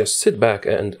 good. Let's just sit back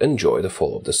and enjoy the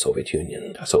fall of the Soviet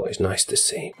Union. That's always nice to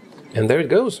see. And there it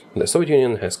goes. The Soviet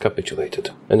Union has capitulated.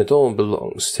 And it all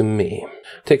belongs to me.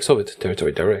 Take Soviet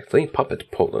territory directly.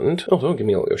 Puppet Poland. Oh, don't give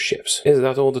me all your ships. Is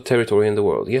that all the territory in the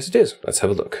world? Yes, it is. Let's have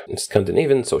a look. It's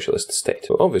Scandinavian socialist state.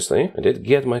 Well, obviously, I did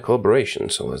get my collaboration,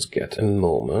 so let's get a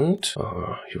moment.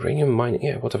 Uranium mining.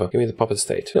 Yeah, whatever. Give me the puppet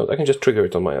state. No, I can just trigger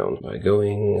it on my own by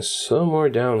going somewhere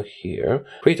down here.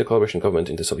 Create a collaboration government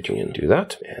in the Soviet Union. Do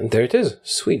that. And there it is.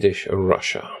 Swedish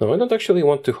Russia. Now, I don't actually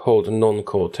want to hold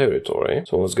non-core territory,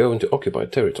 so let's go into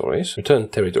occupied territories. Return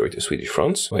territory to Swedish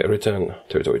France. Wait, return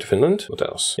territory to Finland. What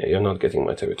else? Yeah, you're not getting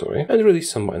my territory. And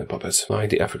release some minor puppets.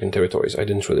 Like the African territories I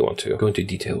didn't really want to go into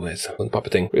detail with. When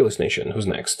puppeting. Release nation. Who's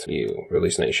next? You.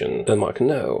 Release nation. Denmark.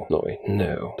 No. Norway.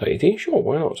 No. Tahiti? Sure,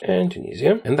 why not? And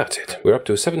Tunisia. And that's it. We're up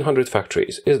to 700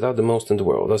 factories. Is that the most in the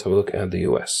world? Let's have a look at the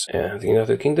US. And the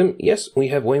United Kingdom? Yes, we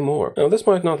have way more. Now, this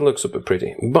might not look super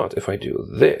pretty, but if I do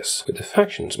this with the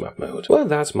factions map mode, well,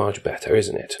 that's much better,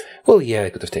 isn't it? Well, yeah, I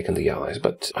could have taken the Allies,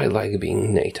 but I like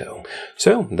being NATO.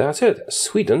 So, that's it.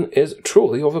 Sweden is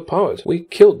truly overpowered. We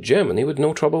killed Germany with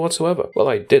no trouble whatsoever. Well,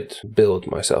 I did build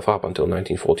myself up until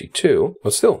 1942,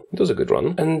 but still, it was a good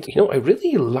run. And, you know, I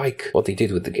really like what they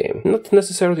did with the game. Not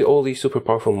necessarily all these super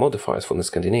powerful modifiers from the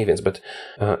Scandinavians, but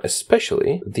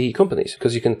especially the companies,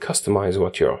 because you can customize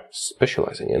what you're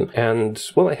specializing in. And,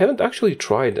 well, I haven't actually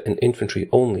tried an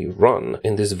infantry-only run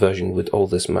in this version with all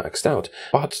this maxed out,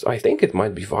 but I think it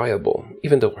might be viable,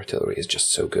 even though artillery is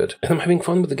just so good. And I'm having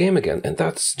fun with the game again, and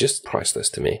that's just priceless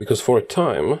to me, because for a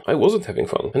time, I wasn't having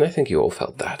fun, and I think you all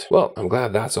felt that. Well, I'm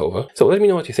glad that's over. So let me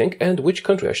know what you think, and which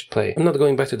country I should play. I'm not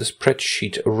going back to the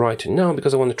spreadsheet right now,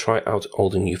 because I want to try out all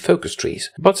the new focus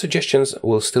trees, but suggestions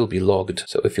will still be logged,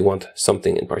 so if you want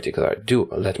something in particular, do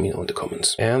let me know in the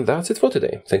comments. And that's it for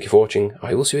today. Thank you for watching.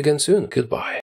 I will see you again soon. Goodbye.